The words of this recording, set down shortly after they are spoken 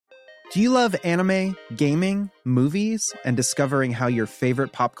Do you love anime, gaming, movies, and discovering how your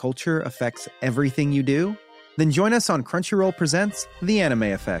favorite pop culture affects everything you do? Then join us on Crunchyroll Presents The Anime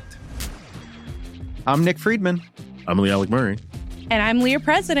Effect. I'm Nick Friedman. I'm Lee Alec Murray. And I'm Leah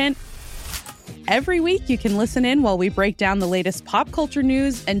President. Every week you can listen in while we break down the latest pop culture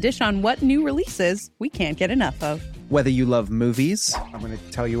news and dish on what new releases we can't get enough of. Whether you love movies, I'm going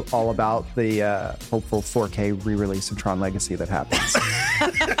to tell you all about the hopeful 4K re-release of Tron Legacy that happens.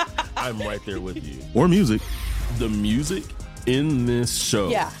 I'm right there with you. Or music. The music in this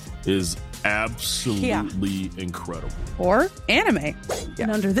show is absolutely incredible. Or anime. And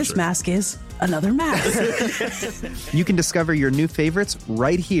under this mask is another mask. You can discover your new favorites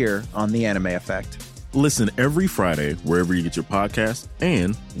right here on The Anime Effect. Listen every Friday wherever you get your podcast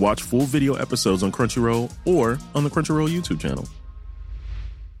and watch full video episodes on Crunchyroll or on the Crunchyroll YouTube channel.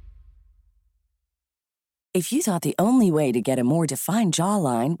 If you thought the only way to get a more defined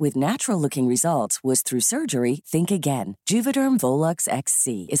jawline with natural-looking results was through surgery, think again. Juvederm Volux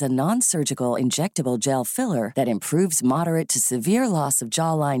XC is a non-surgical injectable gel filler that improves moderate to severe loss of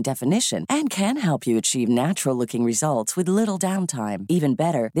jawline definition and can help you achieve natural-looking results with little downtime. Even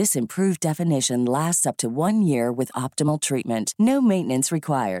better, this improved definition lasts up to 1 year with optimal treatment. No maintenance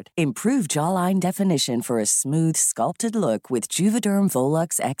required. Improve jawline definition for a smooth, sculpted look with Juvederm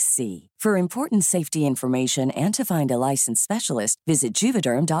Volux XC. For important safety information and to find a licensed specialist, visit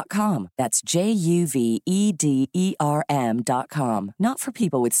Juvederm.com. That's Juvederm.com. Not for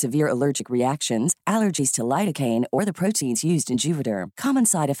people with severe allergic reactions, allergies to lidocaine, or the proteins used in Juvederm. Common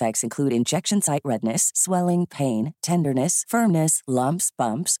side effects include injection site redness, swelling, pain, tenderness, firmness, lumps,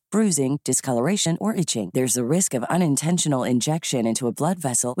 bumps, bruising, discoloration, or itching. There's a risk of unintentional injection into a blood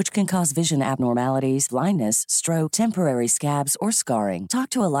vessel, which can cause vision abnormalities, blindness, stroke, temporary scabs, or scarring.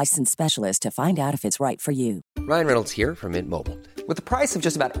 Talk to a licensed specialist to find out if it's right for you. Ryan Reynolds here from Mint Mobile. With the price of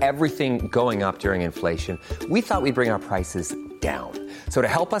just about everything going up during inflation, we thought we'd bring our prices down. So to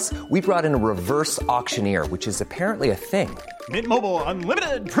help us, we brought in a reverse auctioneer, which is apparently a thing. Mint Mobile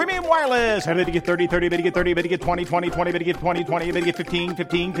Unlimited Premium Wireless. How to get 30, 30, bit to get 30, bit to get 20, 20, 20, bit to get 20, 20, bit to get 15,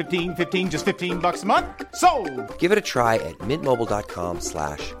 15, 15, 15, just $15 a month? Sold! Give it a try at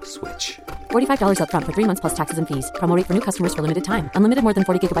mintmobile.com/switch. $45 up front for 3 months plus taxes and fees. Promo rate for new customers for limited time. Unlimited more than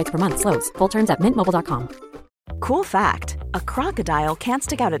 40 gigabytes per month. Slows full terms at mintmobile.com. Cool fact, a crocodile can't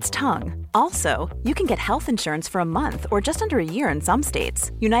stick out its tongue. Also, you can get health insurance for a month or just under a year in some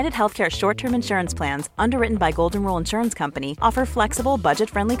states. United Healthcare short-term insurance plans, underwritten by Golden Rule Insurance Company, offer flexible,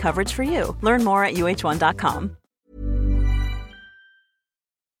 budget-friendly coverage for you. Learn more at uh1.com.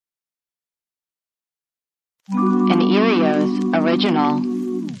 An Erios original.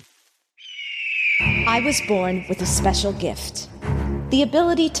 I was born with a special gift. The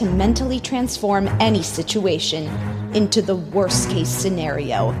ability to mentally transform any situation into the worst-case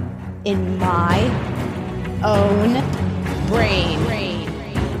scenario in my own brain.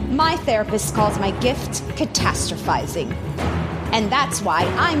 My therapist calls my gift catastrophizing. And that's why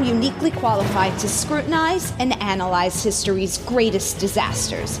I'm uniquely qualified to scrutinize and analyze history's greatest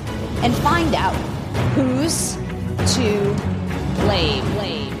disasters and find out who's to blame.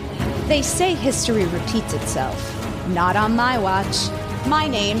 They say history repeats itself. Not on my watch. My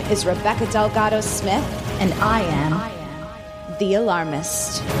name is Rebecca Delgado Smith, and I am the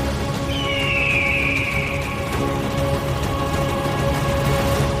Alarmist.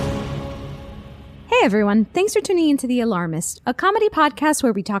 Hey everyone, thanks for tuning into The Alarmist, a comedy podcast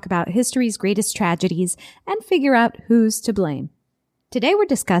where we talk about history's greatest tragedies and figure out who's to blame. Today we're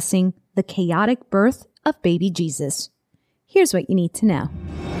discussing the chaotic birth of baby Jesus. Here's what you need to know.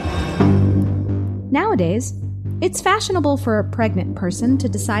 Nowadays, it's fashionable for a pregnant person to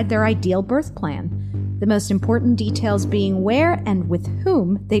decide their ideal birth plan, the most important details being where and with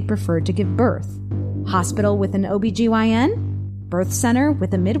whom they'd prefer to give birth. Hospital with an OBGYN? Birth center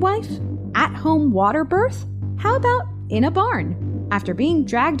with a midwife? At-home water birth? How about in a barn, after being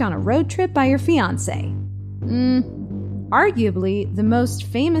dragged on a road trip by your fiancé? Arguably, the most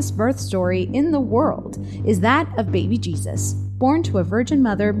famous birth story in the world is that of baby Jesus, born to a virgin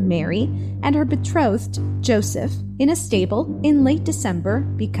mother, Mary, and her betrothed, Joseph, in a stable in late December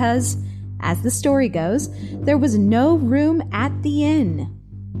because, as the story goes, there was no room at the inn.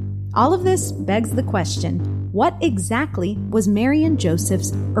 All of this begs the question, what exactly was Mary and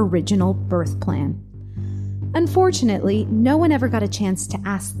Joseph's original birth plan? Unfortunately, no one ever got a chance to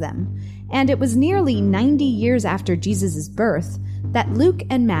ask them, and it was nearly 90 years after Jesus' birth that Luke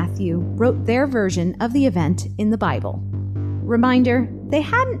and Matthew wrote their version of the event in the Bible. Reminder, they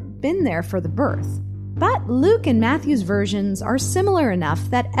hadn't been there for the birth, but Luke and Matthew's versions are similar enough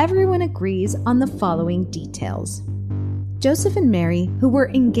that everyone agrees on the following details. Joseph and Mary, who were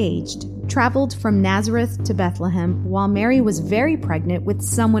engaged, traveled from Nazareth to Bethlehem while Mary was very pregnant with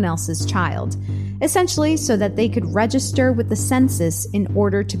someone else's child, essentially so that they could register with the census in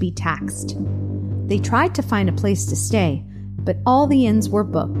order to be taxed. They tried to find a place to stay, but all the inns were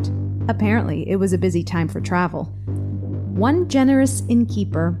booked. Apparently, it was a busy time for travel. One generous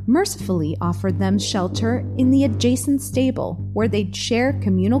innkeeper mercifully offered them shelter in the adjacent stable, where they'd share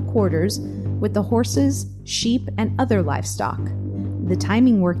communal quarters with the horses, sheep, and other livestock. The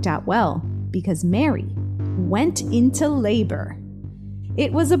timing worked out well because Mary went into labor.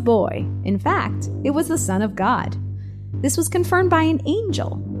 It was a boy. In fact, it was the Son of God. This was confirmed by an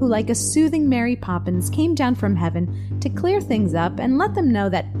angel who, like a soothing Mary Poppins, came down from heaven to clear things up and let them know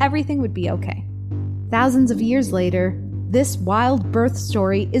that everything would be okay. Thousands of years later, this wild birth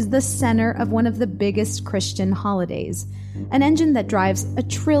story is the center of one of the biggest Christian holidays, an engine that drives a $1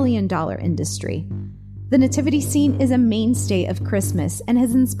 trillion industry. The nativity scene is a mainstay of Christmas and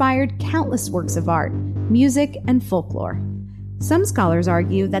has inspired countless works of art, music, and folklore. Some scholars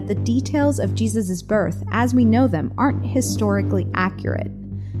argue that the details of Jesus' birth, as we know them, aren't historically accurate.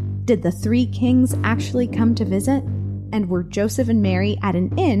 Did the three kings actually come to visit? And were Joseph and Mary at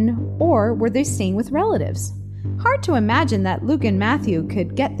an inn, or were they staying with relatives? Hard to imagine that Luke and Matthew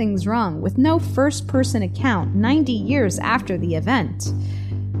could get things wrong with no first-person account 90 years after the event.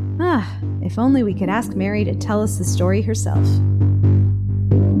 If only we could ask Mary to tell us the story herself.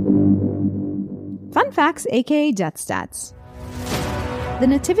 Fun facts, aka Death Stats. The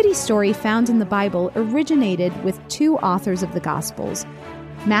nativity story found in the Bible originated with two authors of the Gospels,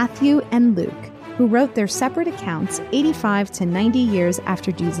 Matthew and Luke, who wrote their separate accounts 85 to 90 years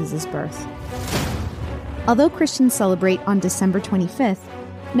after Jesus' birth. Although Christians celebrate on December 25th,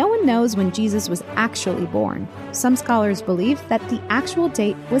 no one knows when Jesus was actually born. Some scholars believe that the actual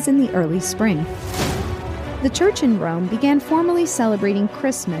date was in the early spring. The Church in Rome began formally celebrating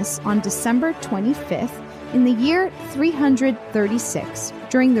Christmas on December 25th in the year 336,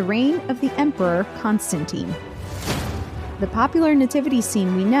 during the reign of the Emperor Constantine. The popular nativity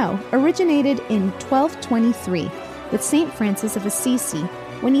scene we know originated in 1223 with St. Francis of Assisi,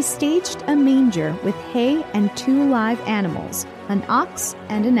 when he staged a manger with hay and two live animals, an ox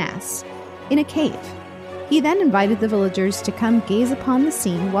and an ass, in a cave. He then invited the villagers to come gaze upon the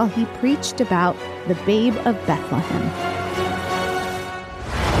scene while he preached about the Babe of Bethlehem.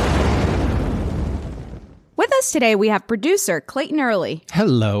 With us today, we have producer Clayton Early.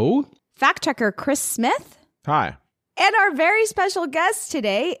 Hello. Fact checker Chris Smith. Hi. And our very special guest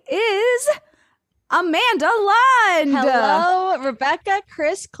today is Amanda Lund. Hello, Rebecca,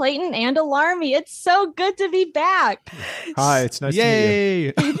 Chris, Clayton, and Alarmy. It's so good to be back. Hi, it's nice to meet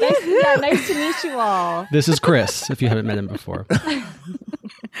you. Nice to meet you all. This is Chris, if you haven't met him before.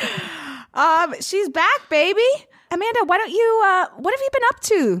 She's back, baby. Amanda, what have you been up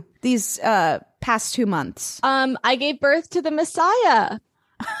to these past 2 months? I gave birth to the Messiah.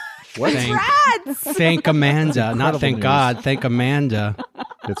 What? Thank Amanda, not thank God. Thank Amanda.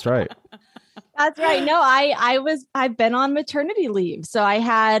 That's right. That's right. No, I've been on maternity leave. So I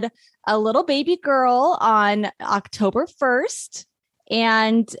had a little baby girl on October 1st,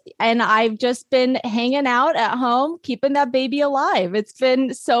 and I've just been hanging out at home, keeping that baby alive. It's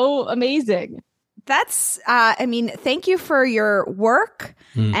been so amazing. That's, thank you for your work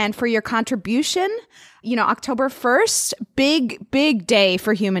and for your contribution. You know, October 1st, big day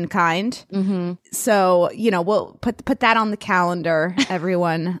for humankind. Mm-hmm. So, we'll put that on the calendar,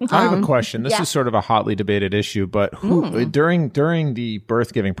 everyone. I have a question. This is sort of a hotly debated issue, but who during the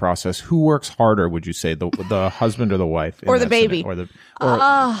birth giving process, who works harder? Would you say the husband or the wife, or the baby, or the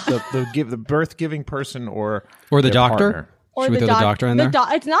birth giving person, or the doctor? Partner? Or should we throw the doctor in there?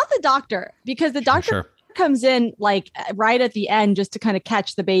 It's not the doctor, because the doctor comes in like right at the end just to kind of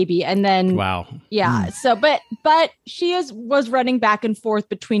catch the baby, and then So but she was running back and forth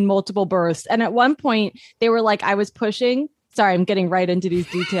between multiple births, and at one point they were like, I was pushing. Sorry, I'm getting right into these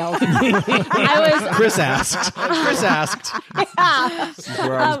details. Chris asked. Yeah. This is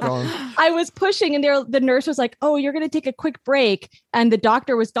where I was going. I was pushing, and the nurse was like, "Oh, you're going to take a quick break," and the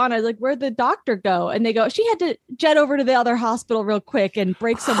doctor was gone. I was like, "Where'd the doctor go?" And they go, "She had to jet over to the other hospital real quick and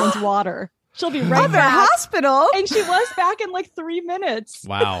break someone's water. She'll be right back." Other hospital, and she was back in like 3 minutes.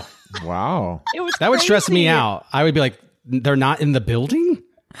 Wow. It was that would stress me out. I would be like, "They're not in the building."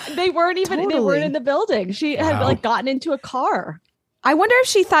 They weren't even. They weren't in the building. She had gotten into a car. I wonder if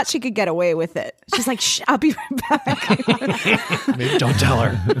she thought she could get away with it. She's like, Shh, I'll be right back. Maybe don't tell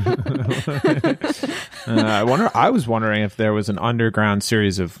her. I was wondering if there was an underground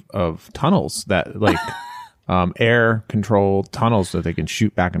series of tunnels that air controlled tunnels that they can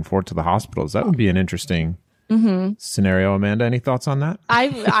shoot back and forth to the hospitals. That would be an interesting scenario. Amanda, any thoughts on that?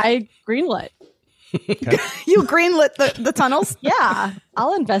 I greenlit. Okay. You greenlit the tunnels? Yeah,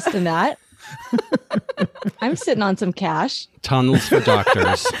 I'll invest in that. I'm sitting on some cash. Tunnels for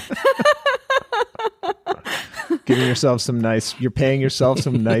doctors. Giving yourself you're paying yourself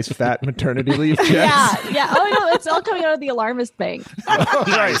some nice fat maternity leave checks. Yeah. Oh, no, it's all coming out of the Alarmist Bank. Oh,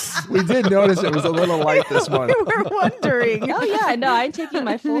 nice. We did notice it was a little light this month. We were wondering. Oh, yeah, no, I'm taking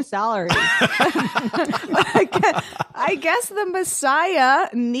my full salary. I guess the Messiah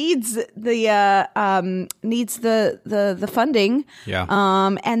needs the funding.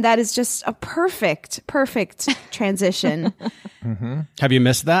 Yeah. And that is just a perfect transition. Have you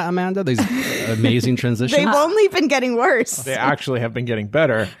missed that, Amanda? These amazing transitions? They've only been getting worse. They actually have been getting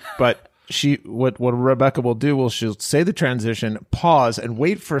better, but what Rebecca will do, she'll say the transition, pause, and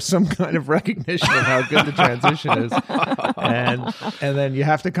wait for some kind of recognition of how good the transition is, and then you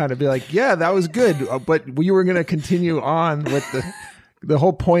have to kind of be like, yeah, that was good, but we were going to continue on with the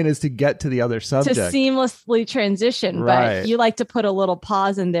whole point is to get to the other subject. To seamlessly transition, right. But you like to put a little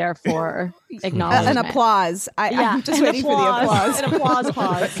pause in there for acknowledgement. An applause. I'm just waiting for the applause. An applause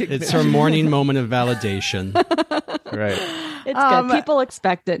pause. It's her morning moment of validation. Right. It's good. People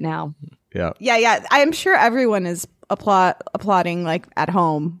expect it now. Yeah. Yeah. I am sure everyone is applauding like at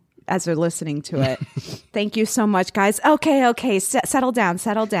home as they're listening to it. Thank you so much, guys. Okay. Settle down.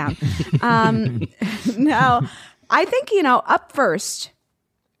 Now, I think, up first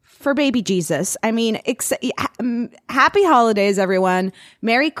for baby Jesus. I mean, happy holidays, everyone.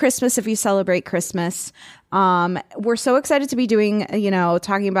 Merry Christmas if you celebrate Christmas. We're so excited to be doing,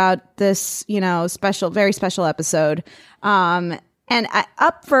 talking about this, very special episode. And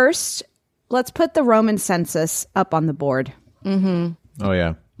up first, let's put the Roman census up on the board. Mm-hmm. Oh,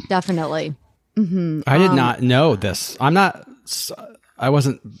 yeah. Definitely. Mm-hmm. I did not know this. I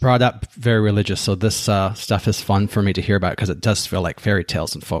wasn't brought up very religious, so this stuff is fun for me to hear about because it does feel like fairy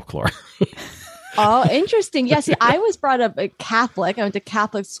tales and folklore. Oh, interesting. Yeah, see, I was brought up a Catholic. I went to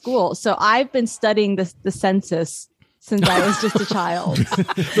Catholic school, so I've been studying the census since I was just a child.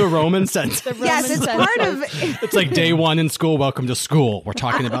 The Roman census. It's part of... It's like day one in school. Welcome to school. We're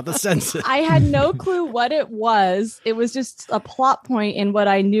talking about the census. I had no clue what it was. It was just a plot point in what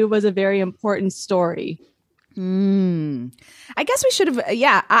I knew was a very important story. I guess we should have.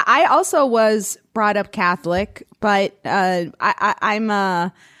 Yeah, I also was brought up Catholic, but I'm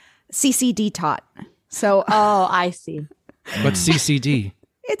a CCD taught. So, I see. What's CCD?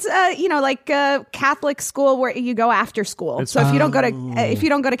 It's like a Catholic school where you go after school. So if you don't go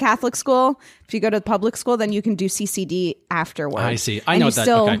to Catholic school, if you go to public school, then you can do CCD afterwards. I see. I know that.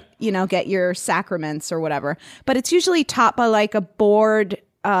 Still, okay. Get your sacraments or whatever. But it's usually taught by like a board.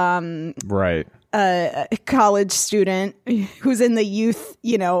 Right. A college student who's in the youth,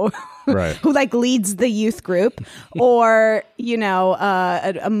 right. who like leads the youth group, or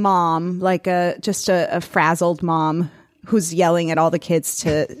a mom, like just a frazzled mom who's yelling at all the kids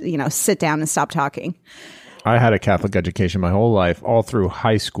to sit down and stop talking. I had a Catholic education my whole life, all through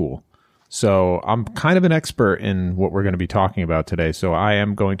high school. So I'm kind of an expert in what we're going to be talking about today. So I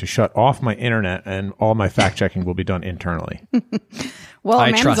am going to shut off my internet and all my fact checking will be done internally. Well,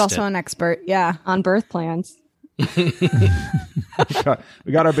 Amanda's also an expert, on birth plans. we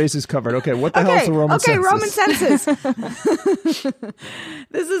got our bases covered. Okay, what the hell is the Roman census? Okay, Roman census.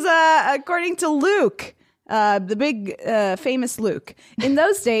 This is according to Luke. The big famous Luke. In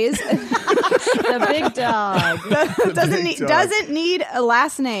those days, the big dog doesn't need a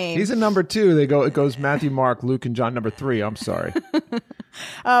last name. He's a number 2. It goes Matthew, Mark, Luke, and John number 3. I'm sorry.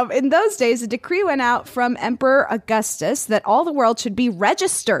 In those days, a decree went out from Emperor Augustus that all the world should be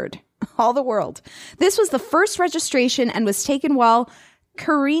registered. All the world. This was the first registration and was taken while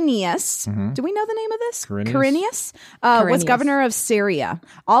Quirinius, do we know the name of this? Quirinius was governor of Syria.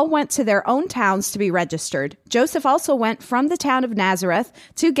 All went to their own towns to be registered. Joseph also went from the town of Nazareth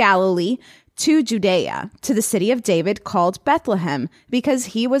to Galilee to Judea, to the city of David called Bethlehem, because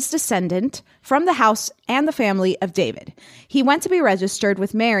he was descendant from the house and the family of David. He went to be registered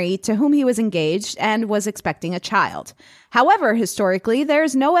with Mary, to whom he was engaged and was expecting a child. However, historically, there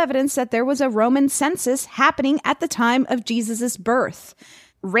is no evidence that there was a Roman census happening at the time of Jesus' birth.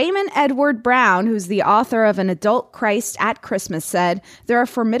 Raymond Edward Brown, who's the author of An Adult Christ at Christmas, said, "There are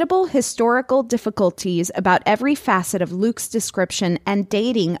formidable historical difficulties about every facet of Luke's description and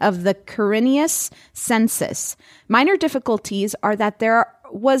dating of the Quirinius census. Minor difficulties are that there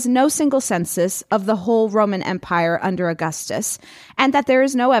was no single census of the whole Roman Empire under Augustus, and that there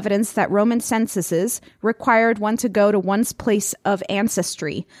is no evidence that Roman censuses required one to go to one's place of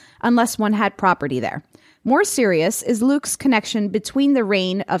ancestry, unless one had property there. More serious is Luke's connection between the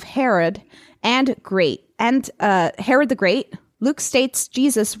reign of Herod and Great and Herod the Great, Luke states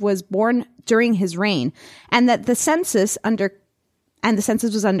Jesus was born during his reign, and that the census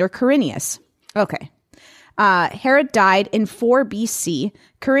was under Quirinius. Okay. Herod died in 4 BC.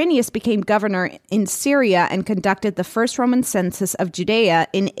 Quirinius became governor in Syria and conducted the first Roman census of Judea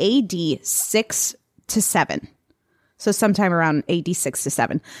in AD 6 to 7. So sometime around AD 6 to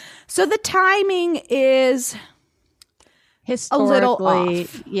 7. So the timing is a little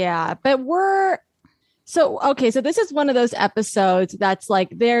off. Yeah, but so this is one of those episodes that's like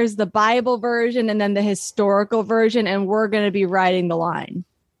there's the Bible version and then the historical version, and we're going to be riding the line.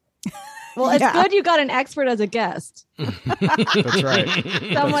 Well, it's good you got an expert as a guest. That's right.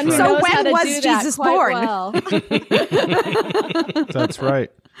 Someone who So knows when how to was do Jesus that quite born? well. That's right.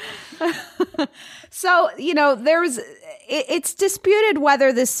 So, it's disputed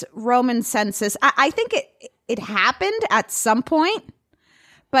whether this Roman census, I think it happened at some point,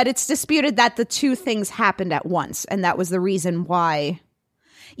 but it's disputed that the two things happened at once. And that was the reason why,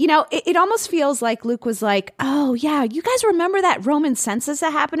 it almost feels like Luke was like, oh yeah, you guys remember that Roman census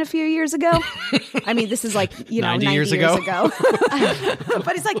that happened a few years ago? I mean, this is like, 90 years ago.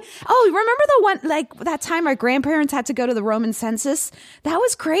 But it's like, oh, remember the one, like that time our grandparents had to go to the Roman census? That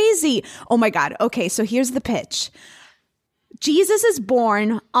was crazy. Oh my God. Okay. So here's the pitch. Jesus is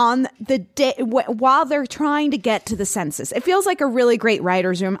born on the day while they're trying to get to the census. It feels like a really great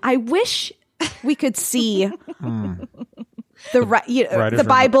writer's room. I wish we could see the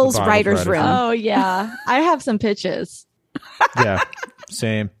Bible's writer's room. Oh yeah, I have some pitches. Yeah,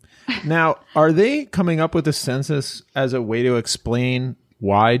 same. Now, are they coming up with a census as a way to explain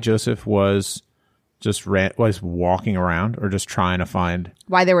why Joseph was walking around, or just trying to find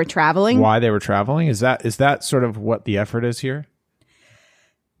why they were traveling? Is that sort of what the effort is here?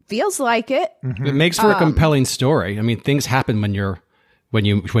 Feels like it. Mm-hmm. It makes for a compelling story. I mean, things happen when you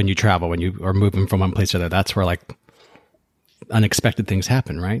travel, when you are moving from one place to the other. That's where like unexpected things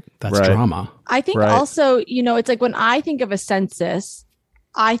happen, right? That's drama. I think also, it's like when I think of a census,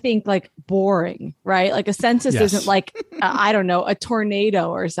 I think like boring, right? Like a census isn't like, I don't know, a tornado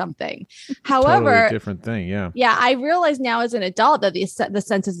or something. However, totally different thing. Yeah. Yeah. I realize now as an adult that the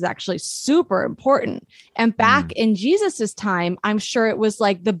census is actually super important. And back in Jesus's time, I'm sure it was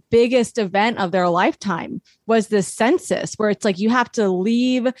like the biggest event of their lifetime was the census, where it's like you have to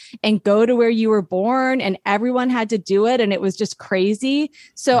leave and go to where you were born, and everyone had to do it. And it was just crazy.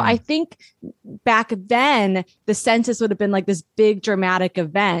 So I think back then the census would have been like this big dramatic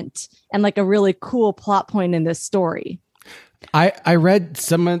event and like a really cool plot point in this story. I read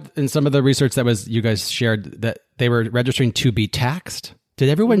in some of the research that was you guys shared that they were registering to be taxed. Did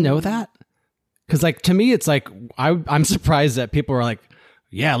everyone know that? Because like to me, it's like I'm surprised that people were like,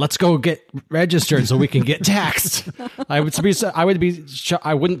 yeah, let's go get registered so we can get taxed. I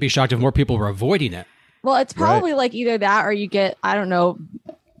wouldn't be shocked if more people were avoiding it. Well, it's probably like either that or you get, I don't know,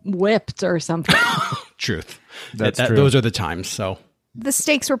 whipped or something. Truth. That's true. Those are the times. So the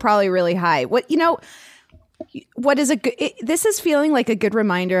stakes were probably really high. This is feeling like a good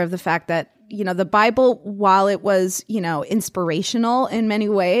reminder of the fact that, the Bible, while it was, inspirational in many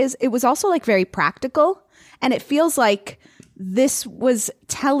ways, it was also like very practical. And it feels like this was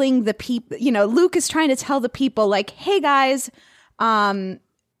telling the people, Luke is trying to tell the people like, hey guys,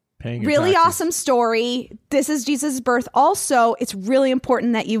 really awesome story. This is Jesus' birth. Also, it's really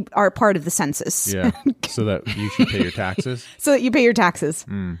important that you are part of the census. Yeah. So that you should pay your taxes. So that you pay your taxes.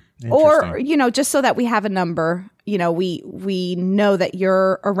 Or, just so that we have a number, we know that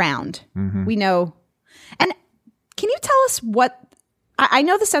you're around. Mm-hmm. We know. And can you tell us what, I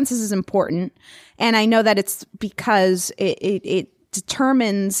know the census is important, and I know that it's because it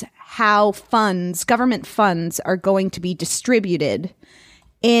determines how government funds are going to be distributed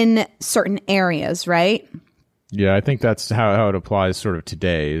in certain areas, right? Yeah, I think that's how it applies sort of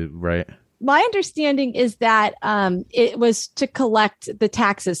today, right? My understanding is that it was to collect the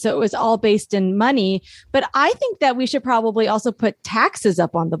taxes. So it was all based in money. But I think that we should probably also put taxes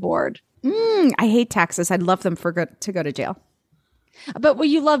up on the board. I hate taxes. I'd love them to go to jail. But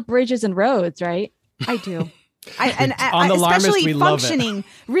you love bridges and roads, right? I do. Especially functioning,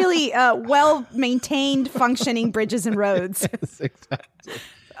 really well-maintained functioning bridges and roads. Yes, exactly.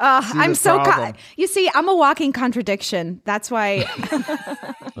 I'm so you see, I'm a walking contradiction. That's why.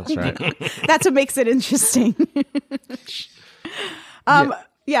 That's right. That's what makes it interesting.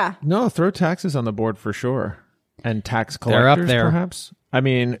 Yeah. No, throw taxes on the board for sure, and tax They're collectors up there. Perhaps. I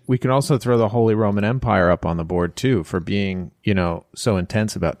mean, we can also throw the Holy Roman Empire up on the board too for being, so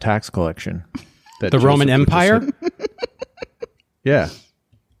intense about tax collection. The Roman Empire? Yeah.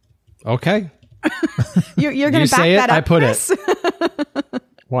 Okay. You're going to back say that it, up, I put Chris? it.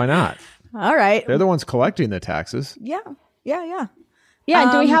 Why not? All right. They're the ones collecting the taxes. Yeah. Yeah.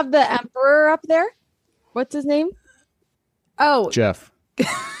 And do we have the emperor up there? What's his name? Oh, Jeff.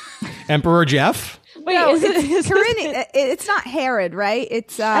 Emperor Jeff? Wait, no, it's not Herod, right?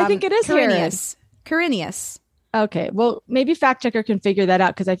 It's I think it is Quirinius. Quirinius. Okay. Well, maybe fact checker can figure that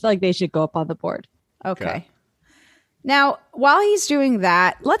out because I feel like they should go up on the board. Okay. Now, while he's doing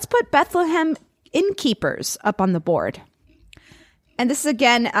that, let's put Bethlehem innkeepers up on the board. And this is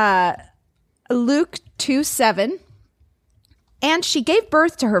again Luke 2:7. And she gave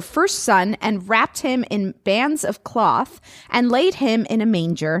birth to her first son and wrapped him in bands of cloth and laid him in a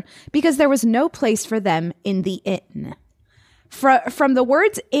manger because there was no place for them in the inn. From the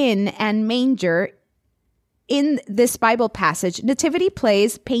words inn and manger in this Bible passage, nativity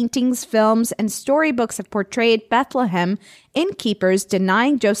plays, paintings, films, and storybooks have portrayed Bethlehem innkeepers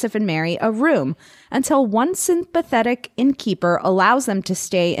denying Joseph and Mary a room until one sympathetic innkeeper allows them to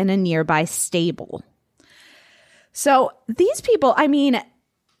stay in a nearby stable. So these people, I mean,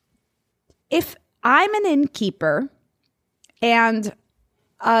 if I'm an innkeeper and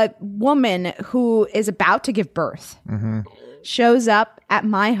a woman who is about to give birth shows up at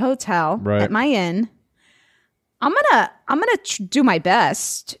my hotel, at my inn, I'm gonna do my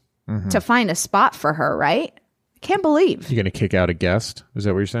best to find a spot for her, right? I can't believe. You're going to kick out a guest? Is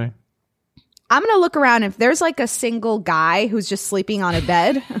that what you're saying? I'm going to look around. If there's like a single guy who's just sleeping on a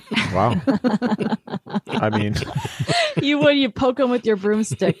bed. Wow. I mean. You poke him with your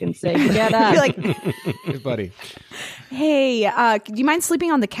broomstick and say, get up. Be like, hey, buddy. Hey, do you mind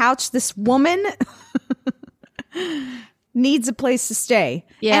sleeping on the couch? This woman needs a place to stay.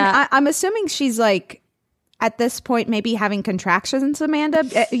 Yeah. And I'm assuming she's like, at this point, maybe having contractions, Amanda.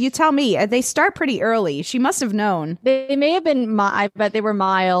 You tell me. They start pretty early. She must have known. They may have been, I bet they were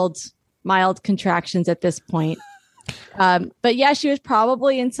mild contractions at this point. But yeah, she was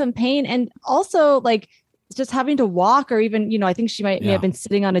probably in some pain. And also like just having to walk or even, I think she may have been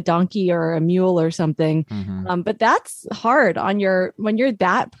sitting on a donkey or a mule or something. But that's hard when you're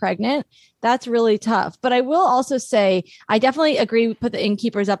that pregnant. That's really tough. But I will also say, I definitely agree. Put the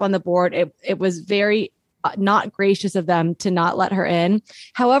innkeepers up on the board. It was very not gracious of them to not let her in.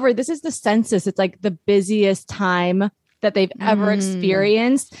 However, this is the census. It's like the busiest time that they've ever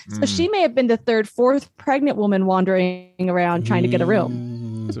experienced. So she may have been the third, fourth pregnant woman wandering around trying to get a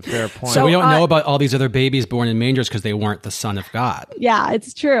room. That's a fair point. So we don't know about all these other babies born in mangers because they weren't the Son of God. Yeah,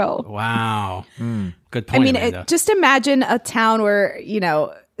 it's true. Wow. Good point. I mean, Amanda. just imagine a town where,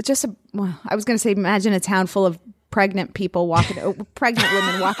 I was going to say, imagine a town full of pregnant people pregnant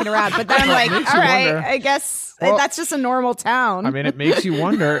women walking around. But then I'm like, all right, I guess that's just a normal town. I mean, it makes you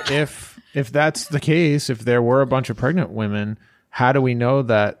wonder if that's the case, if there were a bunch of pregnant women, how do we know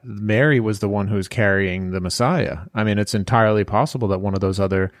that Mary was the one who was carrying the Messiah? I mean, it's entirely possible that one of those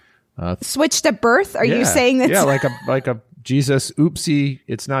other switched at birth. Are you saying that? Yeah, like a Jesus, oopsie,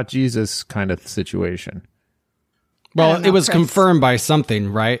 it's not Jesus kind of situation. Well, it was confirmed by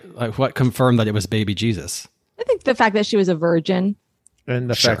something, right? Like what confirmed that it was baby Jesus? I think the fact that she was a virgin. And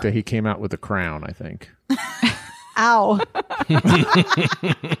the fact that he came out with a crown, I think. Ow.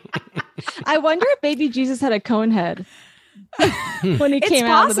 I wonder if baby Jesus had a cone head when he came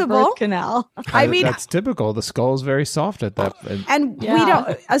out of the birth canal. I mean, that's typical. The skull is very soft at that. And we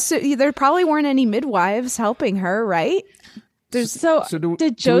don't assume there probably weren't any midwives helping her, right? Did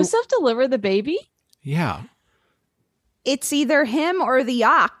Joseph deliver the baby? Yeah. It's either him or the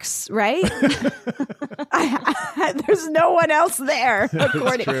ox, right? There's no one else there,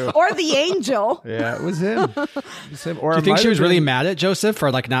 or the angel. Yeah, it was him. Or do you think she was really mad at Joseph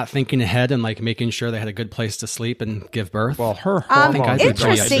for like not thinking ahead and like making sure they had a good place to sleep and give birth? Well, her hormones.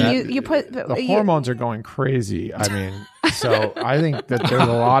 Interesting. You put the hormones are going crazy. I mean, so I think that there's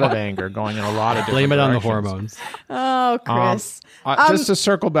a lot of anger going in a lot of different Blame it on the directions. hormones. Oh, Chris. Just to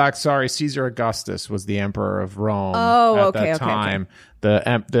circle back, sorry, Caesar Augustus was the emperor of Rome at that time. Okay.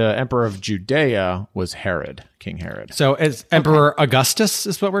 The emperor of Judea was Herod, King Herod. So is Emperor Augustus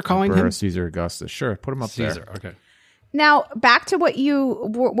is what we're calling him? Caesar Augustus. Sure, put him up there. Okay. Now, back to what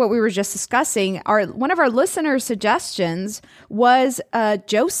we were just discussing. One of our listener suggestions was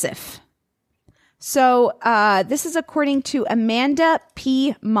Joseph. So this is according to Amanda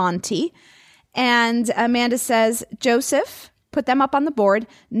P. Monty. And Amanda says, Joseph, put them up on the board,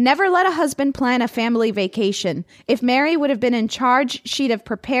 never let a husband plan a family vacation. If Mary would have been in charge, she'd have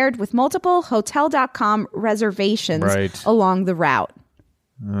prepared with multiple Hotel.com reservations along the route.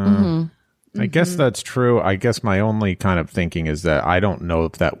 I guess that's true. I guess my only kind of thinking is that I don't know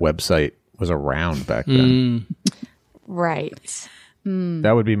if that website was around back then. Right.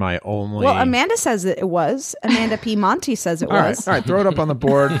 That would be my only. Well, Amanda says that it was. Amanda P. Monty says it was. All right, throw it up on the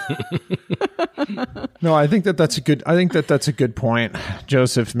board. No, I think that's a good. I think that's a good point.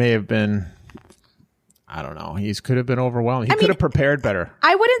 Joseph may have been. I don't know. He could have been overwhelmed. He could have prepared better.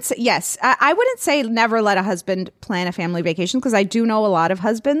 I wouldn't say yes. I wouldn't say never let a husband plan a family vacation, because I do know a lot of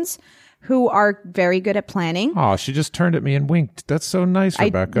husbands who are very good at planning. Oh, she just turned at me and winked. That's so nice,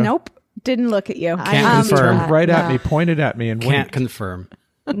 Rebecca. Nope. Didn't look at you. Can't confirm. Turned right at me, pointed at me, and can't winked. Confirm.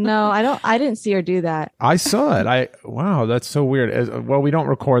 No, I didn't see her do that. I saw it. Wow, that's so weird. Well, we don't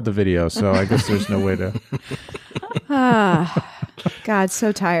record the video, so I guess there's no way to. God,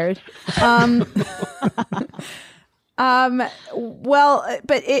 so tired. Well,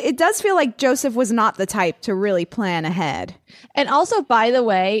 but it does feel like Joseph was not the type to really plan ahead. And also, by the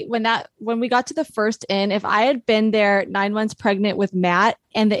way, when we got to the first inn, if I had been there 9 months pregnant with Matt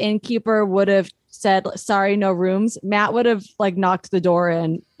and the innkeeper would have said, sorry, no rooms, Matt would have knocked the door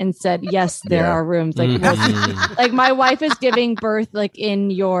in and said, yes, there are rooms. Like my wife is giving birth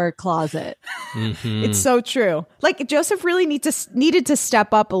in your closet. Mm-hmm. It's so true. Joseph really needed to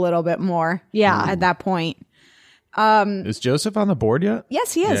step up a little bit more. Yeah. At that point. Is Joseph on the board yet?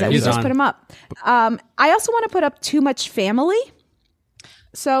 Yes, he is. Yeah, We just put him up. I also want to put up too much family.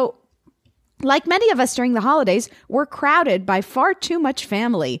 So, like many of us during the holidays, we're crowded by far too much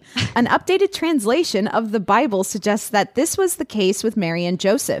family. An updated translation of the Bible suggests that this was the case with Mary and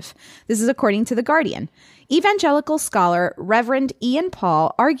Joseph. This is according to The Guardian. Evangelical scholar Reverend Ian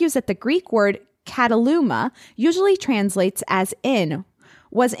Paul argues that the Greek word kataluma usually translates as inn,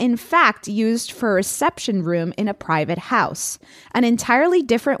 was in fact used for a reception room in a private house. An entirely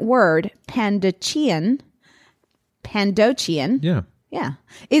different word, pandochion,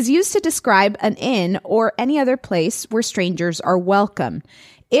 is used to describe an inn or any other place where strangers are welcome.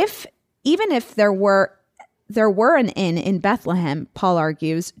 Even if there were an inn in Bethlehem, Paul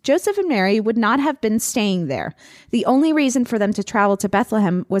argues, Joseph and Mary would not have been staying there. The only reason for them to travel to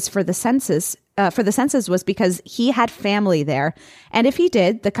Bethlehem was for the census was because he had family there. And if he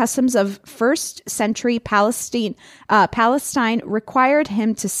did, the customs of first century Palestine required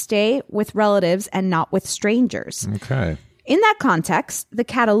him to stay with relatives and not with strangers. Okay. In that context, the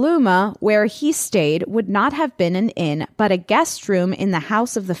kataluma where he stayed would not have been an inn, but a guest room in the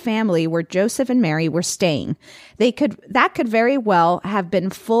house of the family where Joseph and Mary were staying. That could very well have been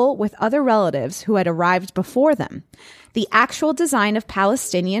full with other relatives who had arrived before them. The actual design of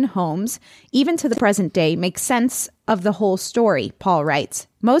Palestinian homes, even to the present day, makes sense of the whole story, Paul writes.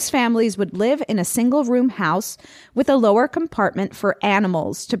 Most families would live in a single-room house with a lower compartment for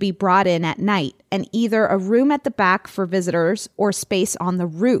animals to be brought in at night, and either a room at the back for visitors or space on the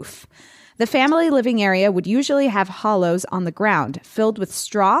roof. The family living area would usually have hollows on the ground, filled with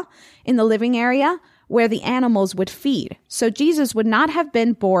straw in the living area, where the animals would feed. So Jesus would not have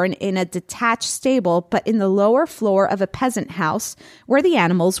been born in a detached stable, but in the lower floor of a peasant house where the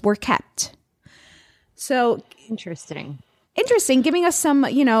animals were kept. So interesting, giving us some,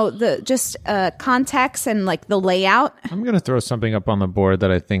 context and the layout. I'm going to throw something up on the board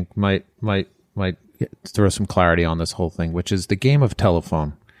that I think might throw some clarity on this whole thing, which is the game of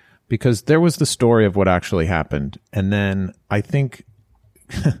telephone, because there was the story of what actually happened, and then I think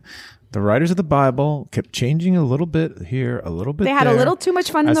the writers of the Bible kept changing a little bit here, a little bit there. They had a little too much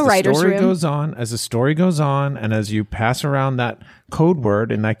fun in the writer's room. As the story goes on, and as you pass around that code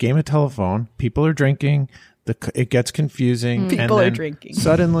word in that game of telephone, people are drinking, it gets confusing. People are drinking.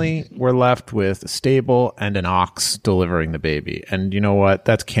 Suddenly, we're left with a stable and an ox delivering the baby. And you know what?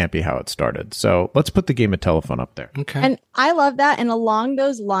 That can't be how it started. So let's put the game of telephone up there. Okay. And I love that. And along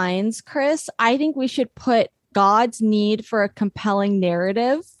those lines, Chris, I think we should put God's need for a compelling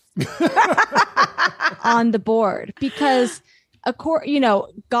narrative on the board, because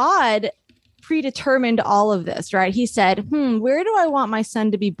God predetermined all of this, right? He said, where do I want my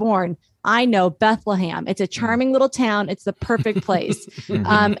son to be born? I know, Bethlehem. It's a charming little town. It's the perfect place.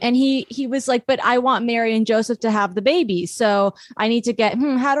 And he was like, but I want Mary and Joseph to have the baby. So I need to get,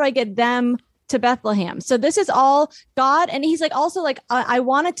 how do I get them to Bethlehem? So this is all God. And he's also I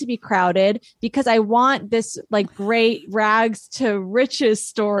want it to be crowded because I want this great rags to riches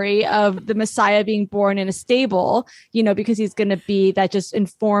story of the Messiah being born in a stable, because he's going to be, that just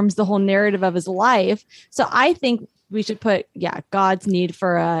informs the whole narrative of his life. So I think we should put, God's need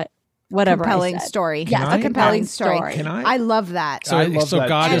for a compelling story. Yeah, a compelling story. I love that. So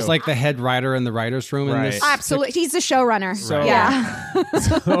God is the head writer in the writer's room in this? Absolutely. He's the showrunner. So, yeah.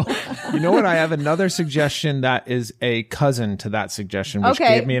 So, you know what? I have another suggestion that is a cousin to that suggestion, which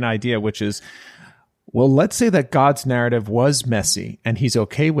gave me an idea, which is, well, let's say that God's narrative was messy and he's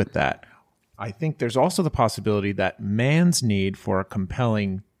okay with that. I think there's also the possibility that man's need for a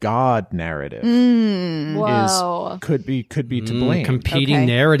compelling God narrative could be to blame. Competing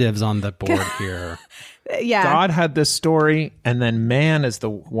narratives on the board here. Yeah. God had this story, and then man is the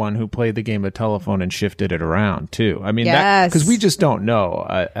one who played the game of telephone and shifted it around too. I mean, because we just don't know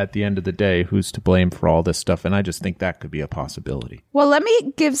at the end of the day who's to blame for all this stuff, and I just think that could be a possibility. Well, let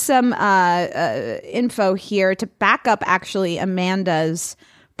me give some info here to back up actually Amanda's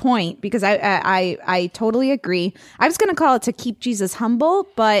point, because I totally agree. I was going to call it to keep Jesus humble,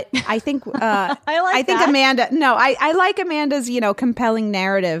 but I think I think Amanda. No, I like Amanda's compelling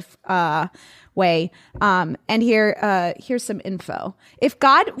narrative way. And here's some info. If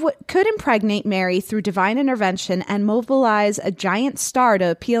God could impregnate Mary through divine intervention and mobilize a giant star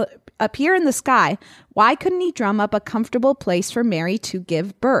to appear in the sky, why couldn't he drum up a comfortable place for Mary to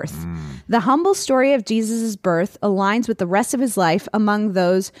give birth? The humble story of Jesus' birth aligns with the rest of his life among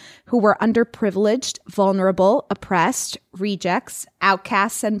those who were underprivileged, vulnerable, oppressed, rejects,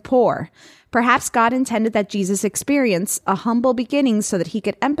 outcasts, and poor. Perhaps God intended that Jesus experience a humble beginning so that he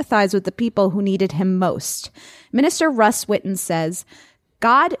could empathize with the people who needed him most. Minister Russ Witten says,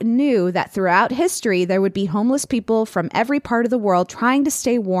 God knew that throughout history there would be homeless people from every part of the world trying to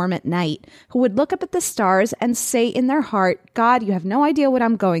stay warm at night, who would look up at the stars and say in their heart, God, you have no idea what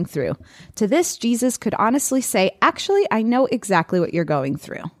I'm going through. To this, Jesus could honestly say, actually, I know exactly what you're going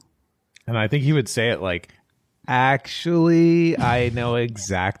through. And I think he would say it like, actually, I know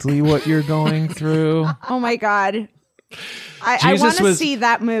exactly what you're going through. Oh my God. I want to see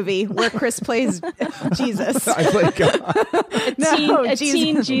that movie where Chris plays Jesus. I play God. A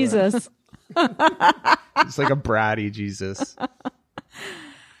teen Jesus. It's like a bratty Jesus.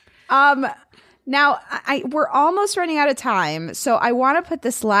 Now, we're almost running out of time, so I want to put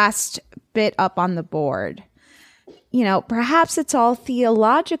this last bit up on the board. Perhaps it's all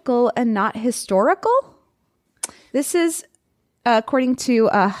theological and not historical. This is according to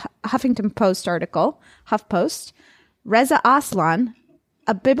a Huffington Post article, HuffPost. Reza Aslan,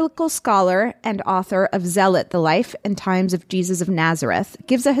 a biblical scholar and author of Zealot, The Life and Times of Jesus of Nazareth,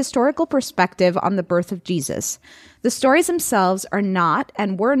 gives a historical perspective on the birth of Jesus. The stories themselves are not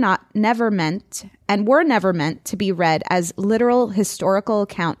and were never meant to be read as literal historical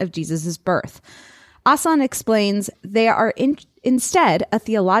account of Jesus' birth. Aslan explains they are instead a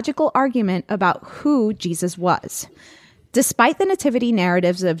theological argument about who Jesus was. Despite the nativity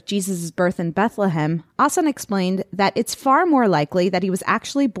narratives of Jesus' birth in Bethlehem, Aslan explained that it's far more likely that he was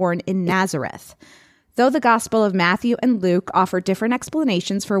actually born in Nazareth. Though the Gospel of Matthew and Luke offer different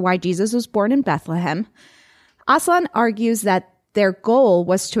explanations for why Jesus was born in Bethlehem, Aslan argues that their goal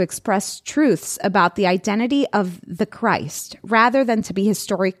was to express truths about the identity of the Christ, rather than to be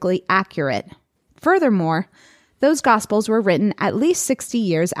historically accurate. Furthermore, those Gospels were written at least 60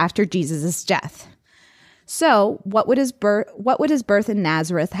 years after Jesus' death. So, what would his birth in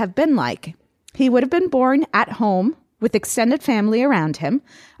Nazareth have been like? He would have been born at home with extended family around him,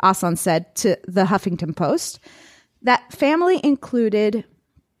 Aslan said to the Huffington Post. That family included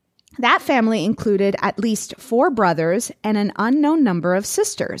at least 4 brothers and an unknown number of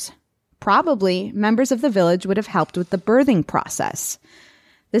sisters. Probably members of the village would have helped with the birthing process.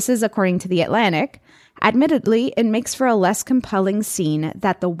 This is according to The Atlantic. Admittedly, it makes for a less compelling scene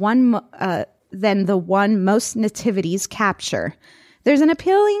than the one most nativities capture. There's an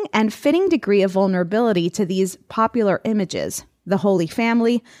appealing and fitting degree of vulnerability to these popular images. The Holy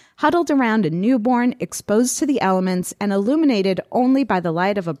Family, huddled around a newborn, exposed to the elements, and illuminated only by the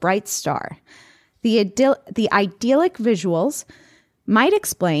light of a bright star. The idyllic visuals might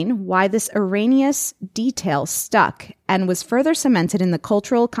explain why this erroneous detail stuck and was further cemented in the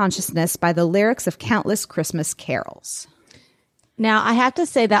cultural consciousness by the lyrics of countless Christmas carols. Now, I have to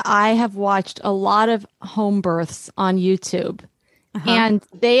say that I have watched a lot of home births on YouTube, and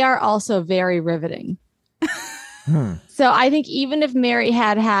they are also very riveting. So I think even if Mary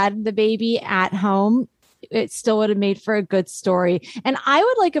had the baby at home, it still would have made for a good story. And I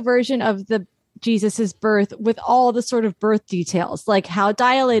would like a version of the Jesus's birth with all the sort of birth details, like how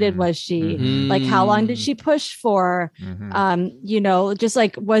dilated was she? Like how long did she push for? Just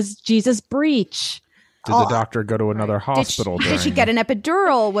like, was Jesus breech? Did the doctor go to another hospital? Did she get an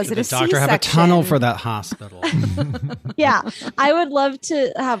epidural? Was it a C-section? Did the doctor have a tunnel for that hospital? Yeah, I would love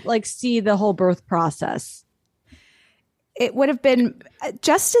to have see the whole birth process. It would have been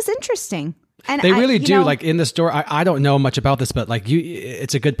just as interesting. And they really do. Like in the story, I don't know much about this, but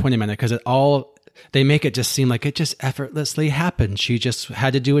it's a good point, Amanda, because they make it just seem like it just effortlessly happened. She just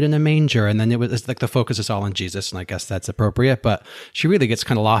had to do it in a manger, and then it's like the focus is all on Jesus, and I guess that's appropriate. But she really gets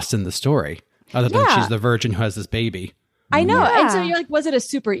kind of lost in the story. Other than she's the virgin who has this baby. I know. Yeah. And so you're like, was it a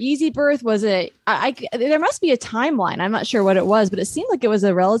super easy birth? Was it, there must be a timeline. I'm not sure what it was, but it seemed like it was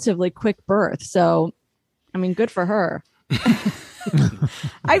a relatively quick birth. So, I mean, good for her.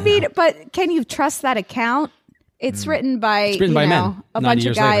 I mean, but can you trust that account? It's written by, men, a bunch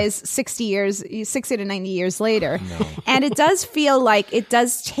of guys later. 60 to 90 years later. No. And it does feel like it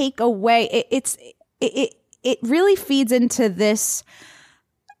does take away, it really feeds into this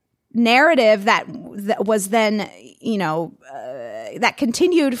narrative that was then, that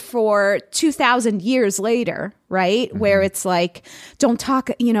continued for 2,000 years later, right? Mm-hmm. Where it's like, don't talk,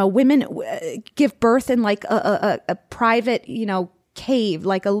 women give birth in like a private, cave,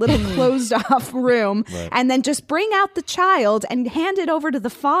 like a little closed off room, right. And then just bring out the child and hand it over to the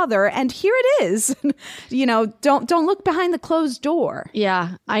father. And here it is. Don't look behind the closed door.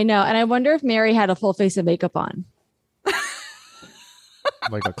 Yeah, I know. And I wonder if Mary had a full face of makeup on.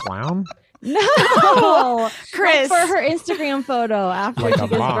 Like a clown? No, Chris. Like for her Instagram photo after she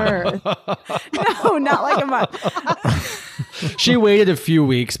gives birth. No, not like a mom. She waited a few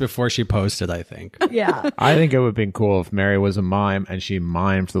weeks before she posted, I think. Yeah. I think it would have been cool if Mary was a mime and she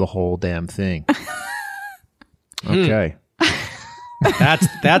mimed the whole damn thing. Okay.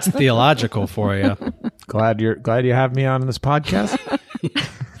 That's theological for you. Glad you have me on this podcast.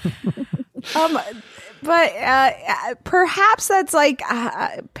 But perhaps that's like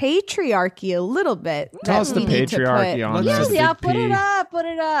patriarchy a little bit. Toss the patriarchy on this. Yeah, put it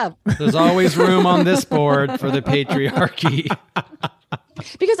up. There's always room on this board for the patriarchy.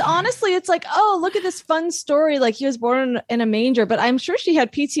 Because honestly, it's like, oh, look at this fun story. Like he was born in a manger, but I'm sure she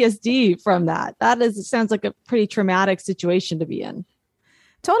had PTSD from that. Sounds like a pretty traumatic situation to be in.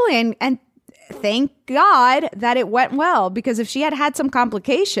 Totally. And thank God that it went well, because if she had had some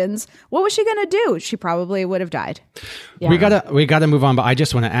complications, what was she going to do? She probably would have died. Yeah. We gotta move on, but I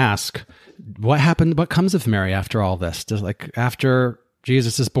just want to ask, what happened? What comes of Mary after all this? After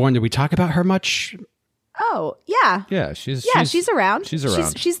Jesus is born, did we talk about her much? Oh, yeah. Yeah, she's around. She's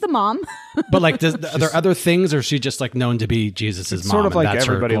around. She's the mom. But like, are there other things, or is she just like known to be Jesus's mom? Sort of like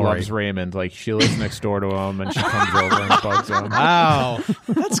everybody loves Raymond. Like she lives next door to him, and she comes over and bugs him. Wow,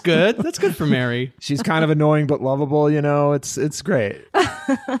 that's good. That's good for Mary. She's kind of annoying but lovable. It's great.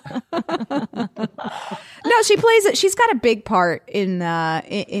 No, she plays it. She's got a big part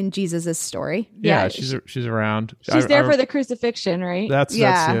in Jesus's story. Yeah, she's around. She's there for the crucifixion, right? That's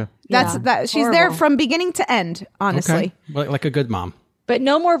she's horrible. there from beginning to end, honestly. Okay. Like a good mom. But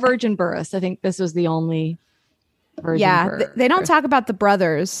no more virgin births. I think this was the only virgin birth. They don't talk about the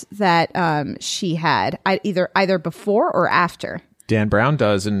brothers that she had either before or after. Dan Brown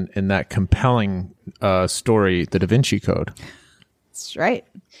does in that compelling story, The Da Vinci Code. That's right.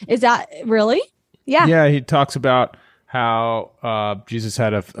 Is that really? Yeah. Yeah, he talks about how Jesus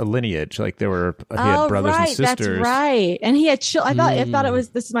had a lineage, like he had brothers and sisters. That's right. And he had I thought it was,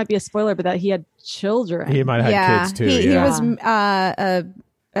 this might be a spoiler, but that he had children. He might have had kids too. He was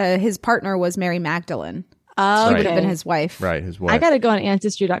his partner was Mary Magdalene. Oh, she would have been his wife. Right, his wife. I got to go on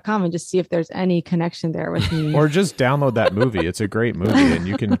Ancestry.com and just see if there's any connection there with me. Or just download that movie. It's a great movie, and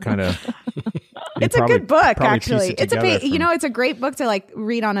you can kind of. It's a good book, actually. It's a great book to like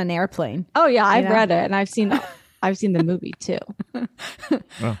read on an airplane. Oh yeah, I've read it, and I've seen the movie too.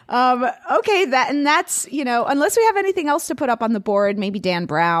 Oh. Okay, that's unless we have anything else to put up on the board, maybe Dan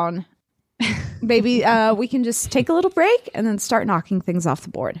Brown. Maybe we can just take a little break and then start knocking things off the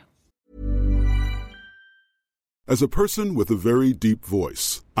board. As a person with a very deep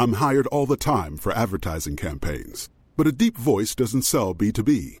voice, I'm hired all the time for advertising campaigns. But a deep voice doesn't sell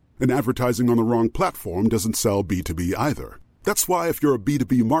B2B, and advertising on the wrong platform doesn't sell B2B either. That's why if you're a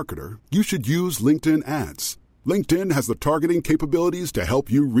B2B marketer, you should use LinkedIn ads. LinkedIn has the targeting capabilities to help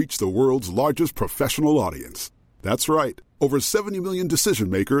you reach the world's largest professional audience. That's right, over 70 million decision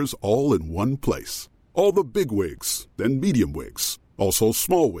makers all in one place. All the big wigs, then medium wigs, also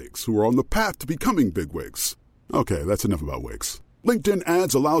small wigs who are on the path to becoming big wigs. Okay, that's enough about wigs. LinkedIn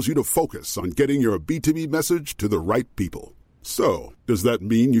ads allows you to focus on getting your B2B message to the right people. So, does that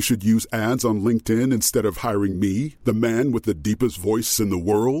mean you should use ads on LinkedIn instead of hiring me, the man with the deepest voice in the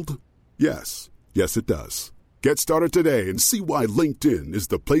world? Yes. Yes, it does. Get started today and see why LinkedIn is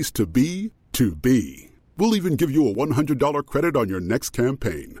the place to be to be. We'll even give you a $100 credit on your next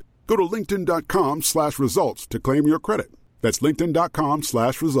campaign. Go to linkedin.com/results to claim your credit. That's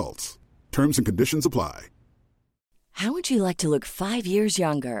linkedin.com/results. Terms and conditions apply. How would you like to look 5 years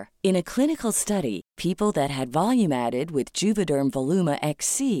younger? In a clinical study, people that had volume added with Juvederm Voluma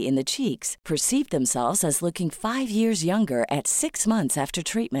XC in the cheeks perceived themselves as looking 5 years younger at 6 months after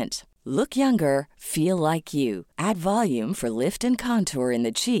treatment. Look younger, feel like you. Add volume for lift and contour in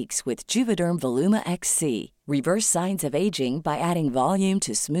the cheeks with Juvederm Voluma XC. Reverse signs of aging by adding volume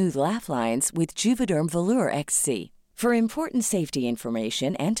to smooth laugh lines with Juvederm Volure XC. For important safety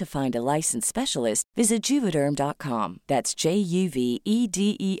information and to find a licensed specialist, visit Juvederm.com. That's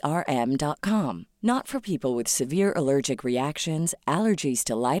JUVEDERM.com. Not for people with severe allergic reactions, allergies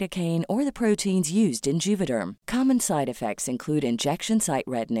to lidocaine, or the proteins used in Juvederm. Common side effects include injection site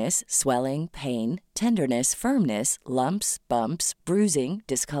redness, swelling, pain, tenderness, firmness, lumps, bumps, bruising,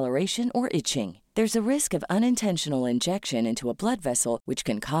 discoloration, or itching. There's a risk of unintentional injection into a blood vessel, which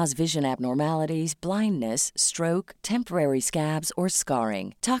can cause vision abnormalities, blindness, stroke, temporary scabs, or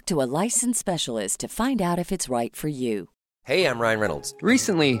scarring. Talk to a licensed specialist to find out if it's right for you. Hey, I'm Ryan Reynolds.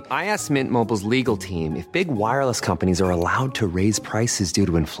 Recently, I asked Mint Mobile's legal team if big wireless companies are allowed to raise prices due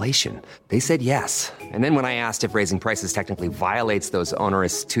to inflation. They said yes. And then when I asked if raising prices technically violates those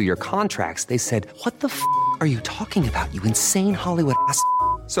onerous 2-year contracts, they said, "What the f*** are you talking about, you insane Hollywood ass?"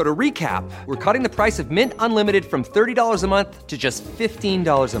 So to recap, we're cutting the price of Mint Unlimited from $30 a month to just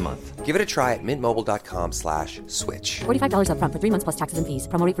 $15 a month. Give it a try at mintmobile.com/switch. $45 up front for 3 months plus taxes and fees.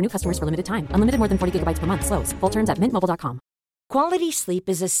 Promo rate for new customers for limited time. Unlimited more than 40 gigabytes per month. Slows full terms at mintmobile.com. Quality sleep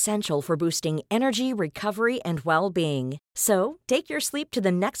is essential for boosting energy, recovery, and well-being. So take your sleep to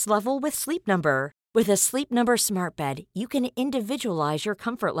the next level with Sleep Number. With a Sleep Number smart bed, you can individualize your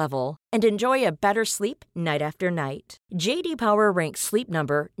comfort level and enjoy a better sleep night after night. J.D. Power ranks Sleep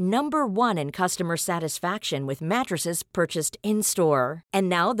Number number 1 in customer satisfaction with mattresses purchased in-store. And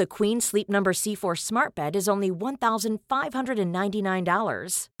now the Queen Sleep Number C4 smart bed is only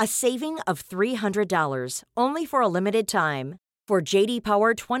 $1,599, a saving of $300, only for a limited time. For J.D.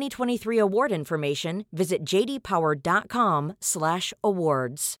 Power 2023 award information, visit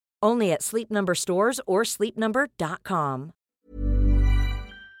jdpower.com/awards. Only at Sleep Number stores or sleepnumber.com.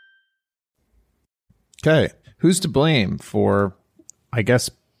 Okay. Who's to blame for, I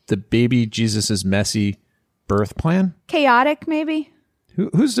guess, the baby Jesus's messy birth plan? Chaotic, maybe?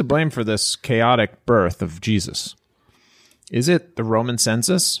 Who's to blame for this chaotic birth of Jesus? Is it the Roman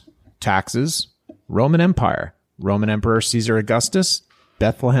census, taxes, Roman Empire, Roman Emperor Caesar Augustus,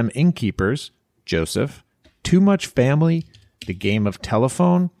 Bethlehem innkeepers, Joseph, too much family, the game of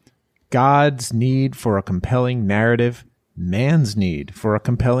telephone, God's need for a compelling narrative, man's need for a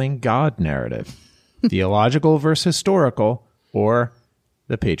compelling God narrative, theological versus historical, or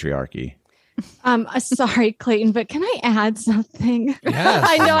the patriarchy? Sorry, Clayton, but can I add something? Yes.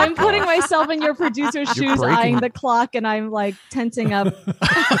 I know I'm putting myself in your producer's shoes, eyeing the clock, and I'm like tensing up.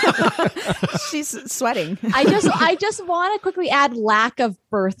 She's sweating. I just want to quickly add lack of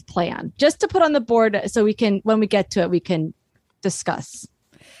birth plan, just to put on the board so we can, when we get to it, we can discuss.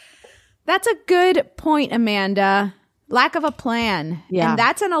 That's a good point, Amanda. Lack of a plan. Yeah. And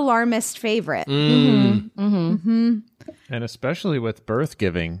that's an alarmist favorite. And especially with birth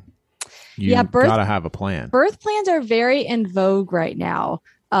giving, you gotta have a plan. Birth plans are very in vogue right now,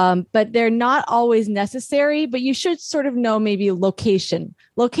 but they're not always necessary. But you should sort of know maybe location.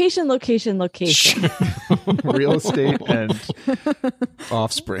 Location. Real estate and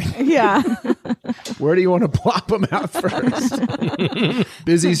offspring. Yeah. Where do you want to plop them out first?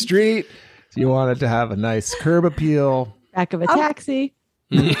 Busy street. You want it to have a nice curb appeal. Back of a taxi.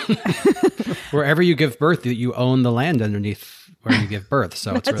 Wherever you give birth, you own the land underneath where you give birth.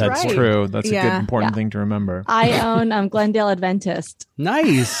 So it's really That's true. That's a good important thing to remember. I own Glendale Adventist.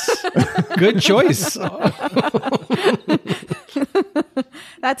 Nice. Good choice.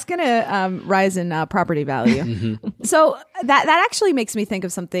 That's going to rise in property value. So that actually makes me think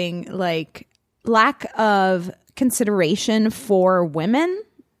of something like lack of consideration for women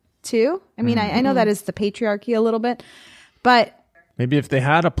too. I mean, I know that is the patriarchy a little bit, but maybe if they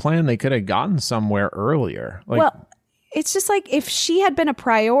had a plan, they could have gotten somewhere earlier. Well, it's just like if she had been a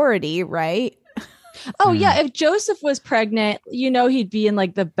priority, right? Oh, yeah. If Joseph was pregnant, he'd be in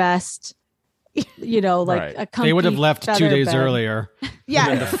like the best, like right. a comfy They would have left 2 days bed. earlier.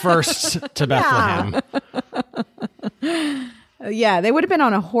 Yeah. The first to Bethlehem. Yeah, they would have been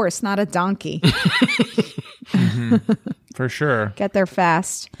on a horse, not a donkey. For sure. Get there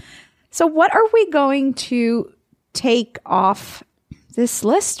fast. So what are we going to take off this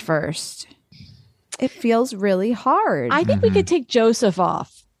list first? It feels really hard. I think we could take Joseph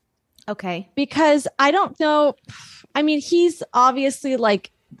off. Okay. Because I don't know. I mean, he's obviously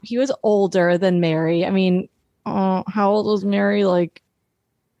he was older than Mary. I mean, how old was Mary? Like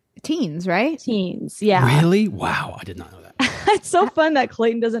teens, right? Teens. Yeah. Really? Wow. I did not know that. It's so fun that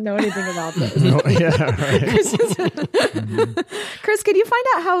Clayton doesn't know anything about this. Yeah, right. Chris, could you find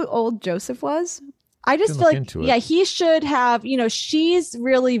out how old Joseph was? I just feel like, he should have, she's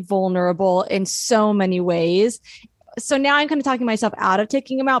really vulnerable in so many ways. So now I'm kind of talking myself out of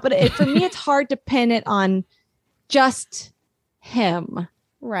taking him out, but for me, it's hard to pin it on just him.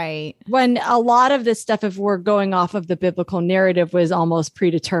 Right. When a lot of this stuff, if we're going off of the biblical narrative, was almost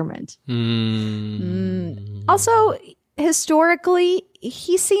predetermined. Also, historically,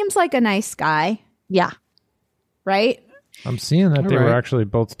 he seems like a nice guy. Yeah. Right? I'm seeing that they were actually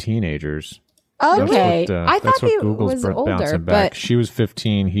both teenagers. Okay. I thought he was older, but she was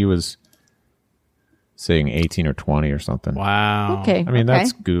 15. He was saying 18 or 20 or something. Wow. Okay. I mean,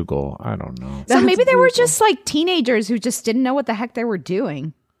 that's Google. I don't know. So maybe they were just like teenagers who just didn't know what the heck they were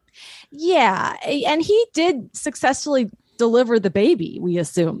doing. Yeah. And he did successfully deliver the baby, we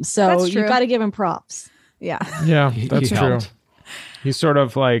assume. So you got to give him props. Yeah. Yeah, that's true. He's sort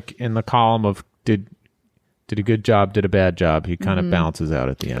of like in the column of did a good job, did a bad job. He kind of balances out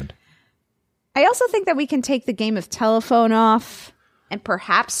at the end. I also think that we can take the game of telephone off and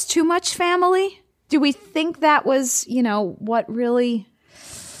perhaps too much family. Do we think that was, what really?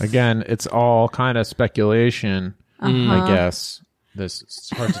 Again, it's all kind of speculation, I guess. It's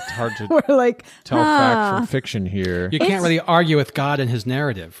hard to We're like, tell fact from fiction here. You can't really argue with God and his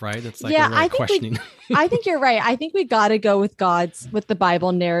narrative, right? It's like really questioning. I think you're right. I think we got to go with with the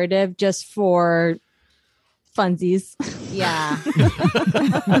Bible narrative just for funsies. Yeah.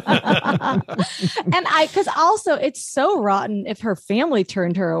 And because also it's so rotten if her family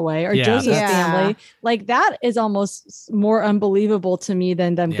turned her away or Joseph's family. Like that is almost more unbelievable to me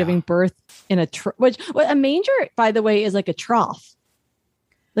than them giving birth in a which a manger, by the way, is like a trough,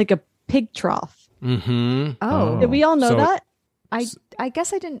 like a pig trough. Mm-hmm. Oh, did we all know that? I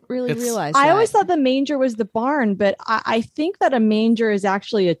guess I didn't really realize. I always thought the manger was the barn, but I think that a manger is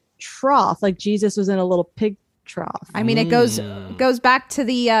actually a trough. Like Jesus was in a little pig trough. I mean, it goes back to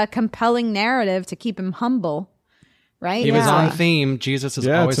the compelling narrative to keep him humble, right? He was on theme. Jesus is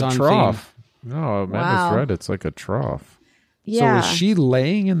always it's a on trough. theme. No, Matt misread. It's like a trough. Yeah. So is she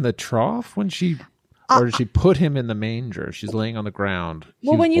laying in the trough when she, or did she put him in the manger? She's laying on the ground.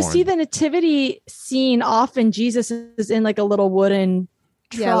 Well, when you see the nativity scene, often Jesus is in like a little wooden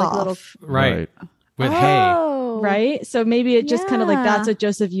trough. Right. With hay. Right. So maybe it just kind of like that's what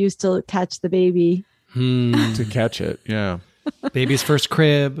Joseph used to catch the baby. To catch it. Yeah. Baby's first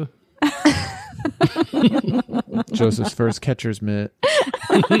crib. Joseph's first catcher's mitt.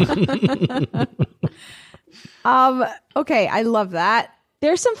 Okay, I love that.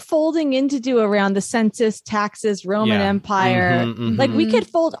 There's some folding in to do around the census, taxes, Roman Empire. Like we could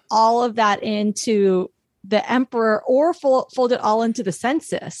fold all of that into the emperor or fold it all into the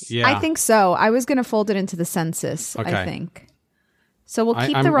census. Yeah. I think so. I was going to fold it into the census, I think. So we'll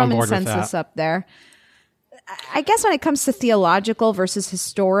keep the Roman census up there. I guess when it comes to theological versus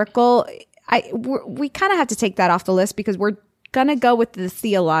historical, we kind of have to take that off the list because we're going to go with the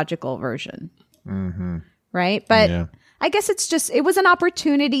theological version. Right? But I guess it was an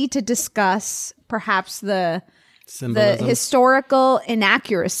opportunity to discuss perhaps the historical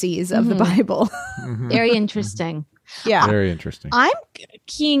inaccuracies of the Bible. Very interesting. Yeah. Very interesting. I'm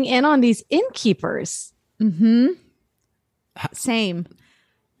keying in on these innkeepers. Same.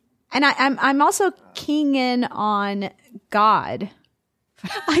 And I'm also keying in on God.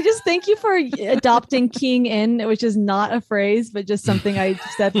 I just thank you for adopting keying in, which is not a phrase, but just something I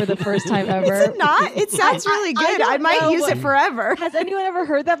said for the first time ever. Is it not? It sounds really good. I might use it forever. Has anyone ever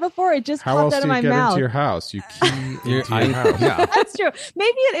heard that before? It just How popped else out do of you my get mouth. into your house? You key into your house. Yeah. That's true.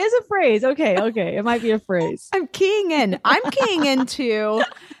 Maybe it is a phrase. Okay. It might be a phrase. I'm keying in. I'm keying into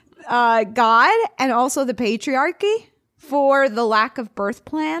God and also the patriarchy for the lack of birth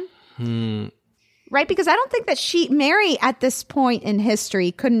plan. Right? Because I don't think that Mary at this point in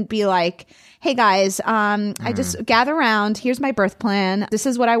history couldn't be like, hey guys, I just gather around. Here's my birth plan. This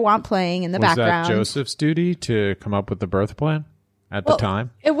is what I want playing in the background. Was that Joseph's duty to come up with the birth plan at the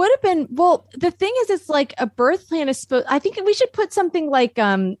time? It would have been, the thing is, it's like a birth plan is supposed, I think we should put something like,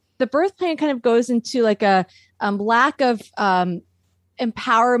 the birth plan kind of goes into like a lack of,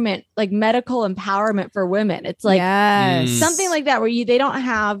 empowerment, like medical empowerment for women. It's like something like that where they don't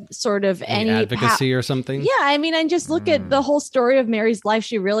have sort of any advocacy or something. Yeah, I mean, and just look at the whole story of Mary's life.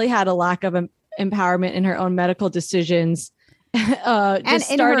 She really had a lack of empowerment in her own medical decisions. Just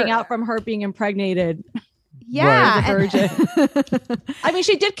starting out from her being impregnated. Yeah, virgin. I mean,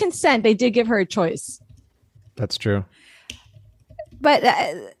 she did consent. They did give her a choice. That's true. But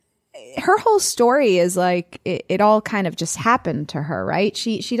her whole story is like it all kind of just happened to her, right?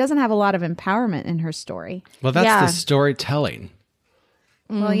 She doesn't have a lot of empowerment in her story. Well, that's the storytelling.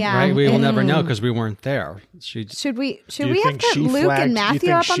 Well, yeah. Right? We will never know because we weren't there. Should we have put Luke and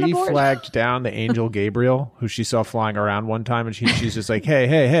Matthew up on the board? She flagged down the angel Gabriel, who she saw flying around one time, and she's just like,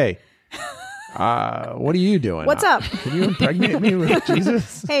 hey. What are you doing? What's up? Can you impregnate me with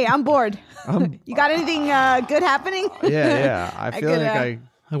Jesus? Hey, I'm bored. You got anything good happening? Yeah. I feel like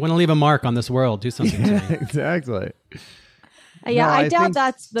I want to leave a mark on this world. Do something to me. Exactly. Yeah, no, I doubt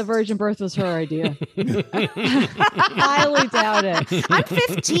that's the virgin birth was her idea. Highly doubt it. I'm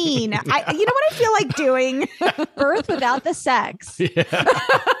 15. You know what I feel like doing? Birth without the sex. Yeah.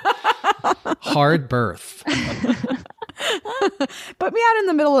 Hard birth. Put me out in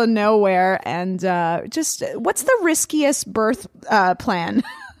the middle of nowhere and just what's the riskiest birth plan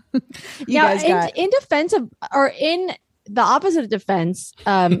you guys got? In defense of, or in the opposite of defense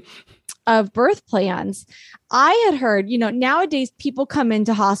of birth plans, I had heard, nowadays people come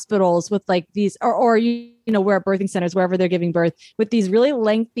into hospitals with like these, or we're at birthing centers, wherever they're giving birth, with these really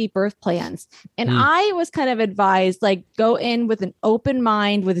lengthy birth plans. And I was kind of advised, like, go in with an open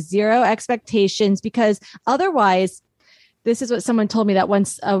mind, with zero expectations, because otherwise, this is what someone told me, that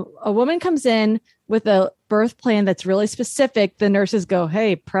once a woman comes in with a birth plan that's really specific, the nurses go,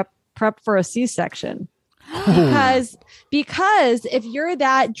 hey, prep for a C-section. Because if you're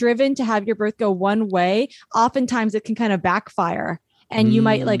that driven to have your birth go one way, oftentimes it can kind of backfire and you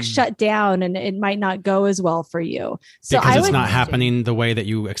might like shut down and it might not go as well for you. So because it's not happening the way that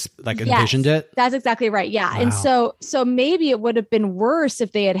you envisioned it. That's exactly right. Yeah. Wow. And so maybe it would have been worse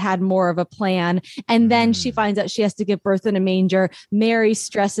if they had more of a plan. And then she finds out she has to give birth in a manger. Mary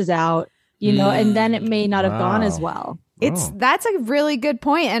stresses out, and then it may not have gone as well. That's a really good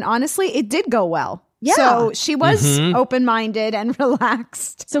point. And honestly, it did go well. Yeah. So she was open-minded and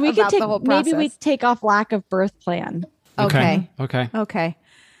relaxed. So we could maybe we take off lack of birth plan. Okay. Okay.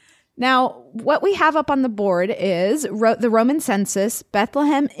 Now, what we have up on the board is the Roman census,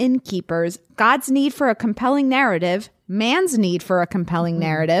 Bethlehem innkeepers, God's need for a compelling narrative, man's need for a compelling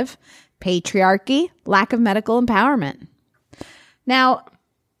narrative, patriarchy, lack of medical empowerment. Now,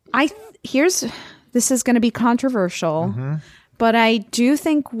 this is going to be controversial, but I do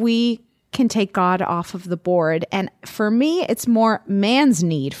think we can take God off of the board. And for me, it's more man's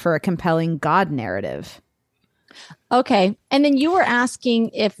need for a compelling God narrative. Okay. And then you were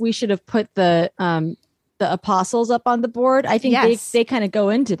asking if we should have put the apostles up on the board. I think they kind of go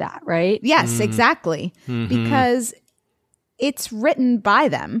into that, right? Yes, exactly. Because it's written by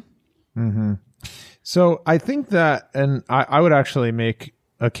them. So I think that, and I would actually make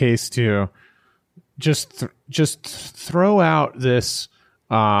a case to just throw out this.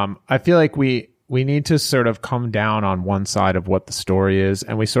 I feel like we need to sort of come down on one side of what the story is.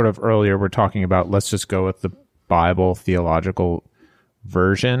 And we sort of earlier were talking about, let's just go with the Bible theological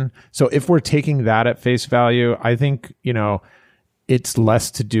version. So if we're taking that at face value, I think, it's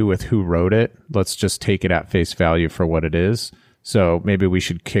less to do with who wrote it. Let's just take it at face value for what it is. So maybe we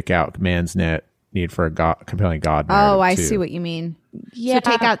should kick out man's need for a compelling God narrative. Oh, I too. see what you mean. Yeah.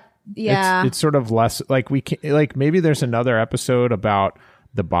 So take out, It's sort of less like we can, like maybe there's another episode about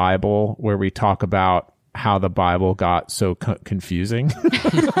the Bible where we talk about how the Bible got so confusing. Does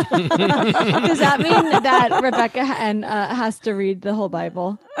that mean that Rebecca has to read the whole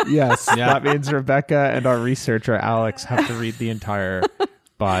Bible? Yes. That means Rebecca and our researcher, Alex, have to read the entire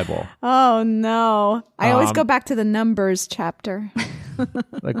Bible. Oh, no. I always go back to the Numbers chapter.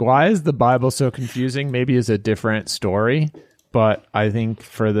 Like, why is the Bible so confusing? Maybe it's a different story. But I think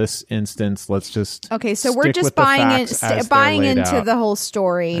for this instance, let's just so we're just buying into the whole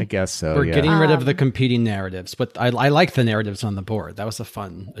story. I guess so. We're getting rid of the competing narratives, but I like the narratives on the board. That was a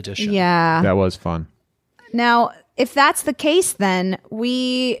fun addition. Yeah, that was fun. Now, if that's the case, then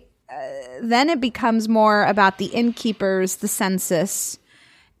then it becomes more about the innkeepers, the census,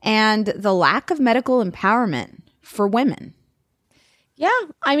 and the lack of medical empowerment for women. Yeah,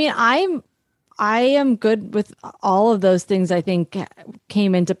 I mean, I am good with all of those things. I think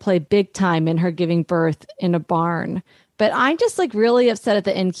came into play big time in her giving birth in a barn. But I'm just like really upset at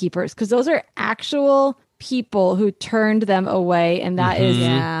the innkeepers because those are actual people who turned them away. And that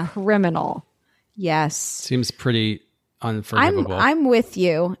is criminal. Yes. Seems pretty unforgivable. I'm with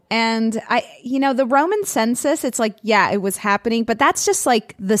you. And the Roman census, it's like, it was happening, but that's just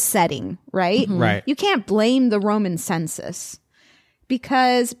like the setting, right? Right. You can't blame the Roman census.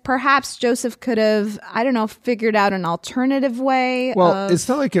 Because perhaps Joseph could have, figured out an alternative way. Well, it's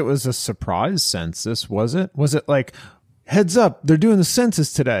not like it was a surprise census, was it? Was it like, heads up, they're doing the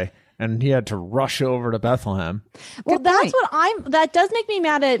census today, and he had to rush over to Bethlehem? Well, that does make me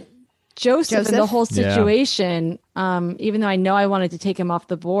mad at Joseph and the whole situation, even though I know I wanted to take him off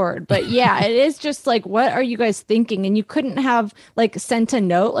the board. But yeah, it is just like, what are you guys thinking? And you couldn't have like sent a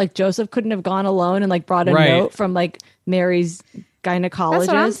note, like Joseph couldn't have gone alone and like brought a note from like Mary's gynecologist. That's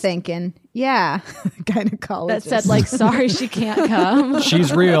what I'm thinking. Yeah. Gynecologist. That said like, sorry, she can't come.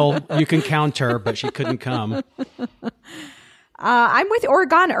 She's real. You can count her, but she couldn't come. I'm with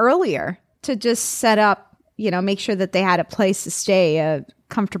Oregon earlier to just set up, make sure that they had a place to stay, a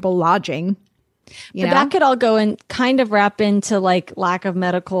comfortable lodging. But that could all go and kind of wrap into like lack of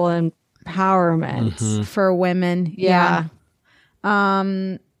medical empowerment for women. Yeah.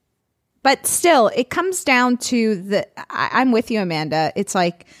 But still, it comes down to I'm with you, Amanda. It's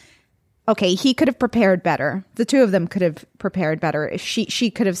like, okay, he could have prepared better. The two of them could have prepared better. If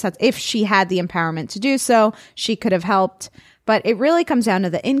she could have said, if she had the empowerment to do so, she could have helped. But it really comes down to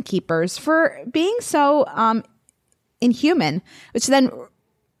the innkeepers for being so inhuman, which then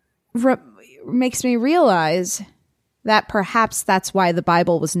makes me realize that perhaps that's why the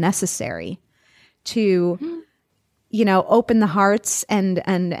Bible was necessary to, open the hearts and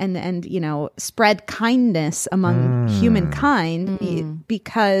spread kindness among humankind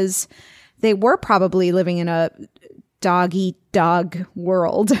because they were probably living in a dog-eat-dog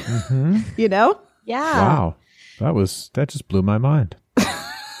world, Yeah. Wow. That just blew my mind.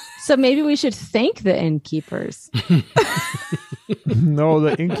 So maybe we should thank the innkeepers. No,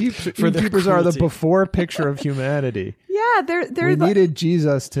 the innkeepers are the before picture of humanity. Yeah, we needed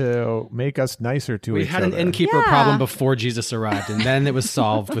Jesus to make us nicer to each other. We had an innkeeper problem before Jesus arrived, and then it was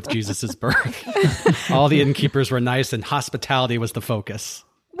solved with Jesus' birth. All the innkeepers were nice, and hospitality was the focus.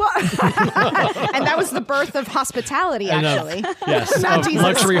 Well, and that was the birth of hospitality, actually. Yes, of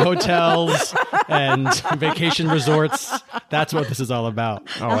luxury hotels and vacation resorts. That's what this is all about.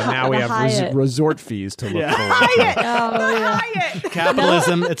 Oh, and now we have resort fees to look forward to. Hyatt.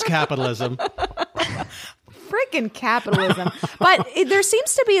 Capitalism. It's capitalism. Freaking capitalism. But there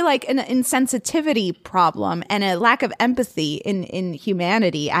seems to be like an insensitivity problem and a lack of empathy in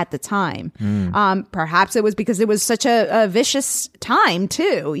humanity at the time. Perhaps it was because it was such a vicious time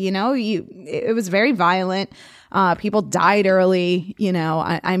too. It was very violent. People died early.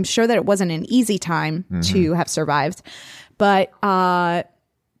 I'm sure that it wasn't an easy time to have survived. But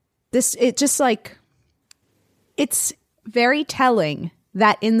it's very telling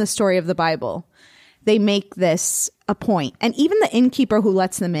that in the story of the Bible, they make this a point. And even the innkeeper who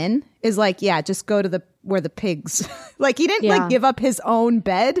lets them in is like, yeah, just go to where the pigs, like he didn't give up his own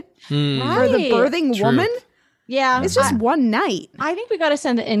bed for the birthing woman. Yeah. It's just one night. I think we got to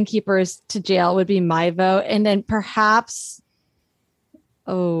send the innkeepers to jail would be my vote. And then perhaps,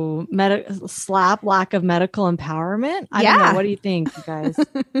 slap lack of medical empowerment. I don't know. What do you think, you guys?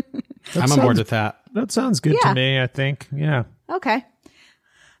 I'm on board with that. That sounds good to me, I think. Yeah. Okay.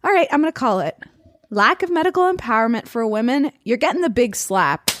 All right. I'm going to call it. Lack of medical empowerment for women, you're getting the big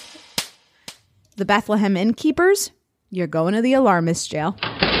slap. The Bethlehem innkeepers, you're going to the alarmist jail.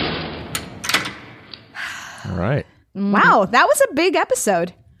 All right. Wow, that was a big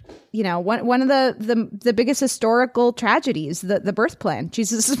episode. One of the biggest historical tragedies, the birth plan,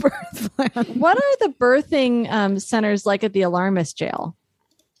 Jesus' birth plan. What are the birthing centers like at the alarmist jail?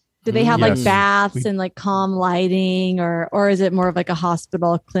 Do they have like baths and like calm lighting, or is it more of like a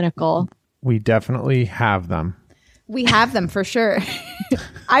hospital clinical? We definitely have them. We have them for sure.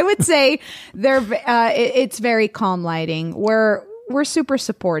 I would say it's very calm lighting. We're super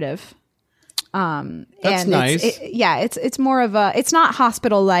supportive. That's nice. It's more of it's not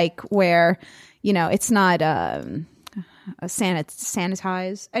hospital like where, it's not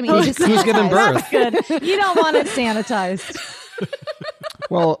sanitized. I mean, who's giving birth? That's good. You don't want it sanitized.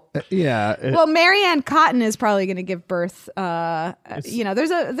 Well, yeah. Well, Marianne Cotton is probably going to give birth. There's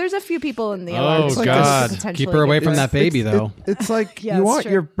a few people in the alarm. Oh God! Keep her away from that baby, though. It's like you want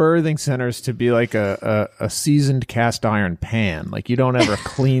your birthing centers to be like a seasoned cast iron pan. Like you don't ever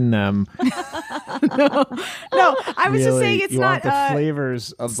clean them. No. I was just saying it's not the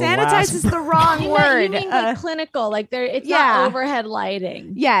flavors of the sanitize is the wrong word. You mean like clinical? Like it's not overhead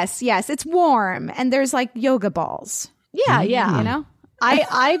lighting. Yes, it's warm and there's like yoga balls. Yeah.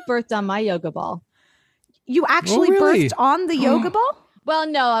 I birthed on my yoga ball. You actually birthed on the yoga ball? Well,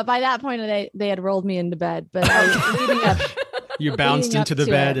 no. By that point, they had rolled me into bed, but I was leading up. You bounced into the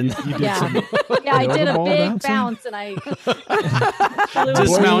bed and you did some. Yeah, I did a big bounce and I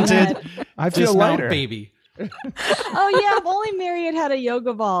dismounted. I feel lighter, baby. Oh yeah, if only Mary had a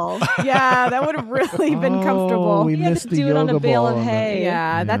yoga ball. Yeah, that would have really been comfortable. We had missed to the do it on a yoga bale ball of hay.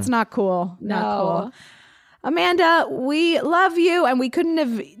 Yeah, that's not cool. No. Not cool. Amanda, we love you, and we couldn't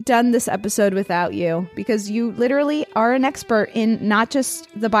have done this episode without you because you literally are an expert in not just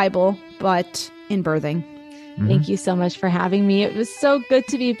the Bible, but in birthing. Thank you so much for having me. It was so good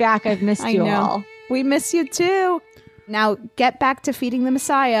to be back. I've missed you all. We miss you too. Now get back to feeding the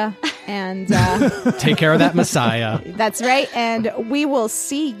Messiah and take care of that Messiah. That's right. And we will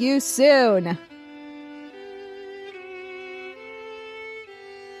see you soon.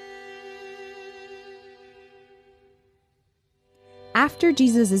 After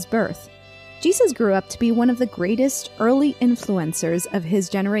Jesus' birth, Jesus grew up to be one of the greatest early influencers of his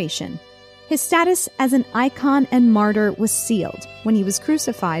generation. His status as an icon and martyr was sealed when he was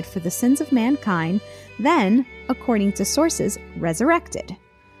crucified for the sins of mankind, then, according to sources, resurrected.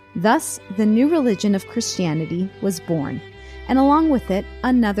 Thus, the new religion of Christianity was born, and along with it,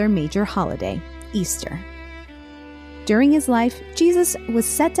 another major holiday, Easter. During his life, Jesus was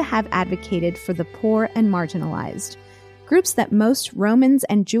said to have advocated for the poor and marginalized, groups that most Romans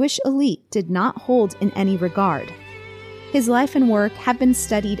and Jewish elite did not hold in any regard. His life and work have been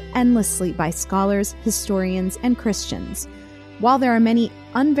studied endlessly by scholars, historians, and Christians. While there are many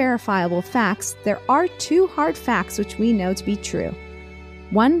unverifiable facts, there are two hard facts which we know to be true.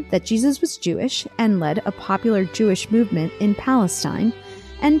 One, that Jesus was Jewish and led a popular Jewish movement in Palestine,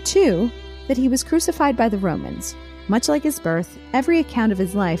 and two, that he was crucified by the Romans. Much like his birth, every account of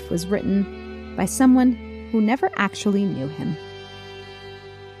his life was written by someone who never actually knew him.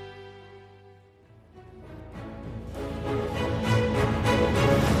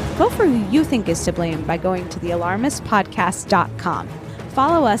 Vote for who you think is to blame by going to thealarmistpodcast.com.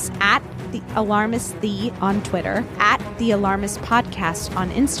 Follow us at The Alarmist The on Twitter, at The Alarmist Podcast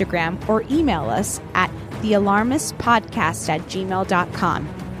on Instagram, or email us at thealarmistpodcast@gmail.com.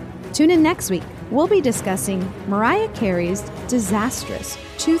 Tune in next week. We'll be discussing Mariah Carey's disastrous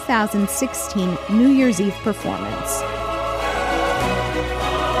 2016 New Year's Eve performance.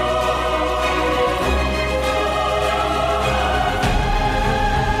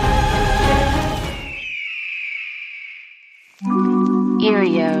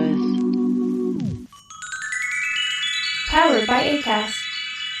 Erios. Powered by Acast.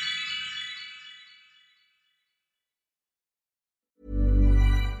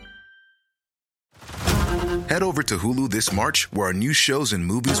 Head over to Hulu this March, where our new shows and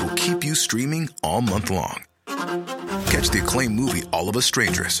movies will keep you streaming all month long. Catch the acclaimed movie All of Us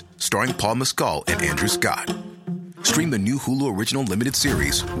Strangers, starring Paul Mescal and Andrew Scott. Stream the new Hulu original limited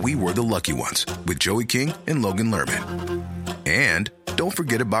series We Were the Lucky Ones with Joey King and Logan Lerman. And don't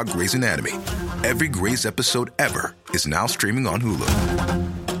forget about Grey's Anatomy. Every Grey's episode ever is now streaming on Hulu.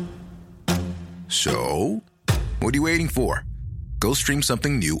 So, what are you waiting for? Go stream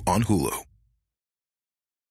something new on Hulu.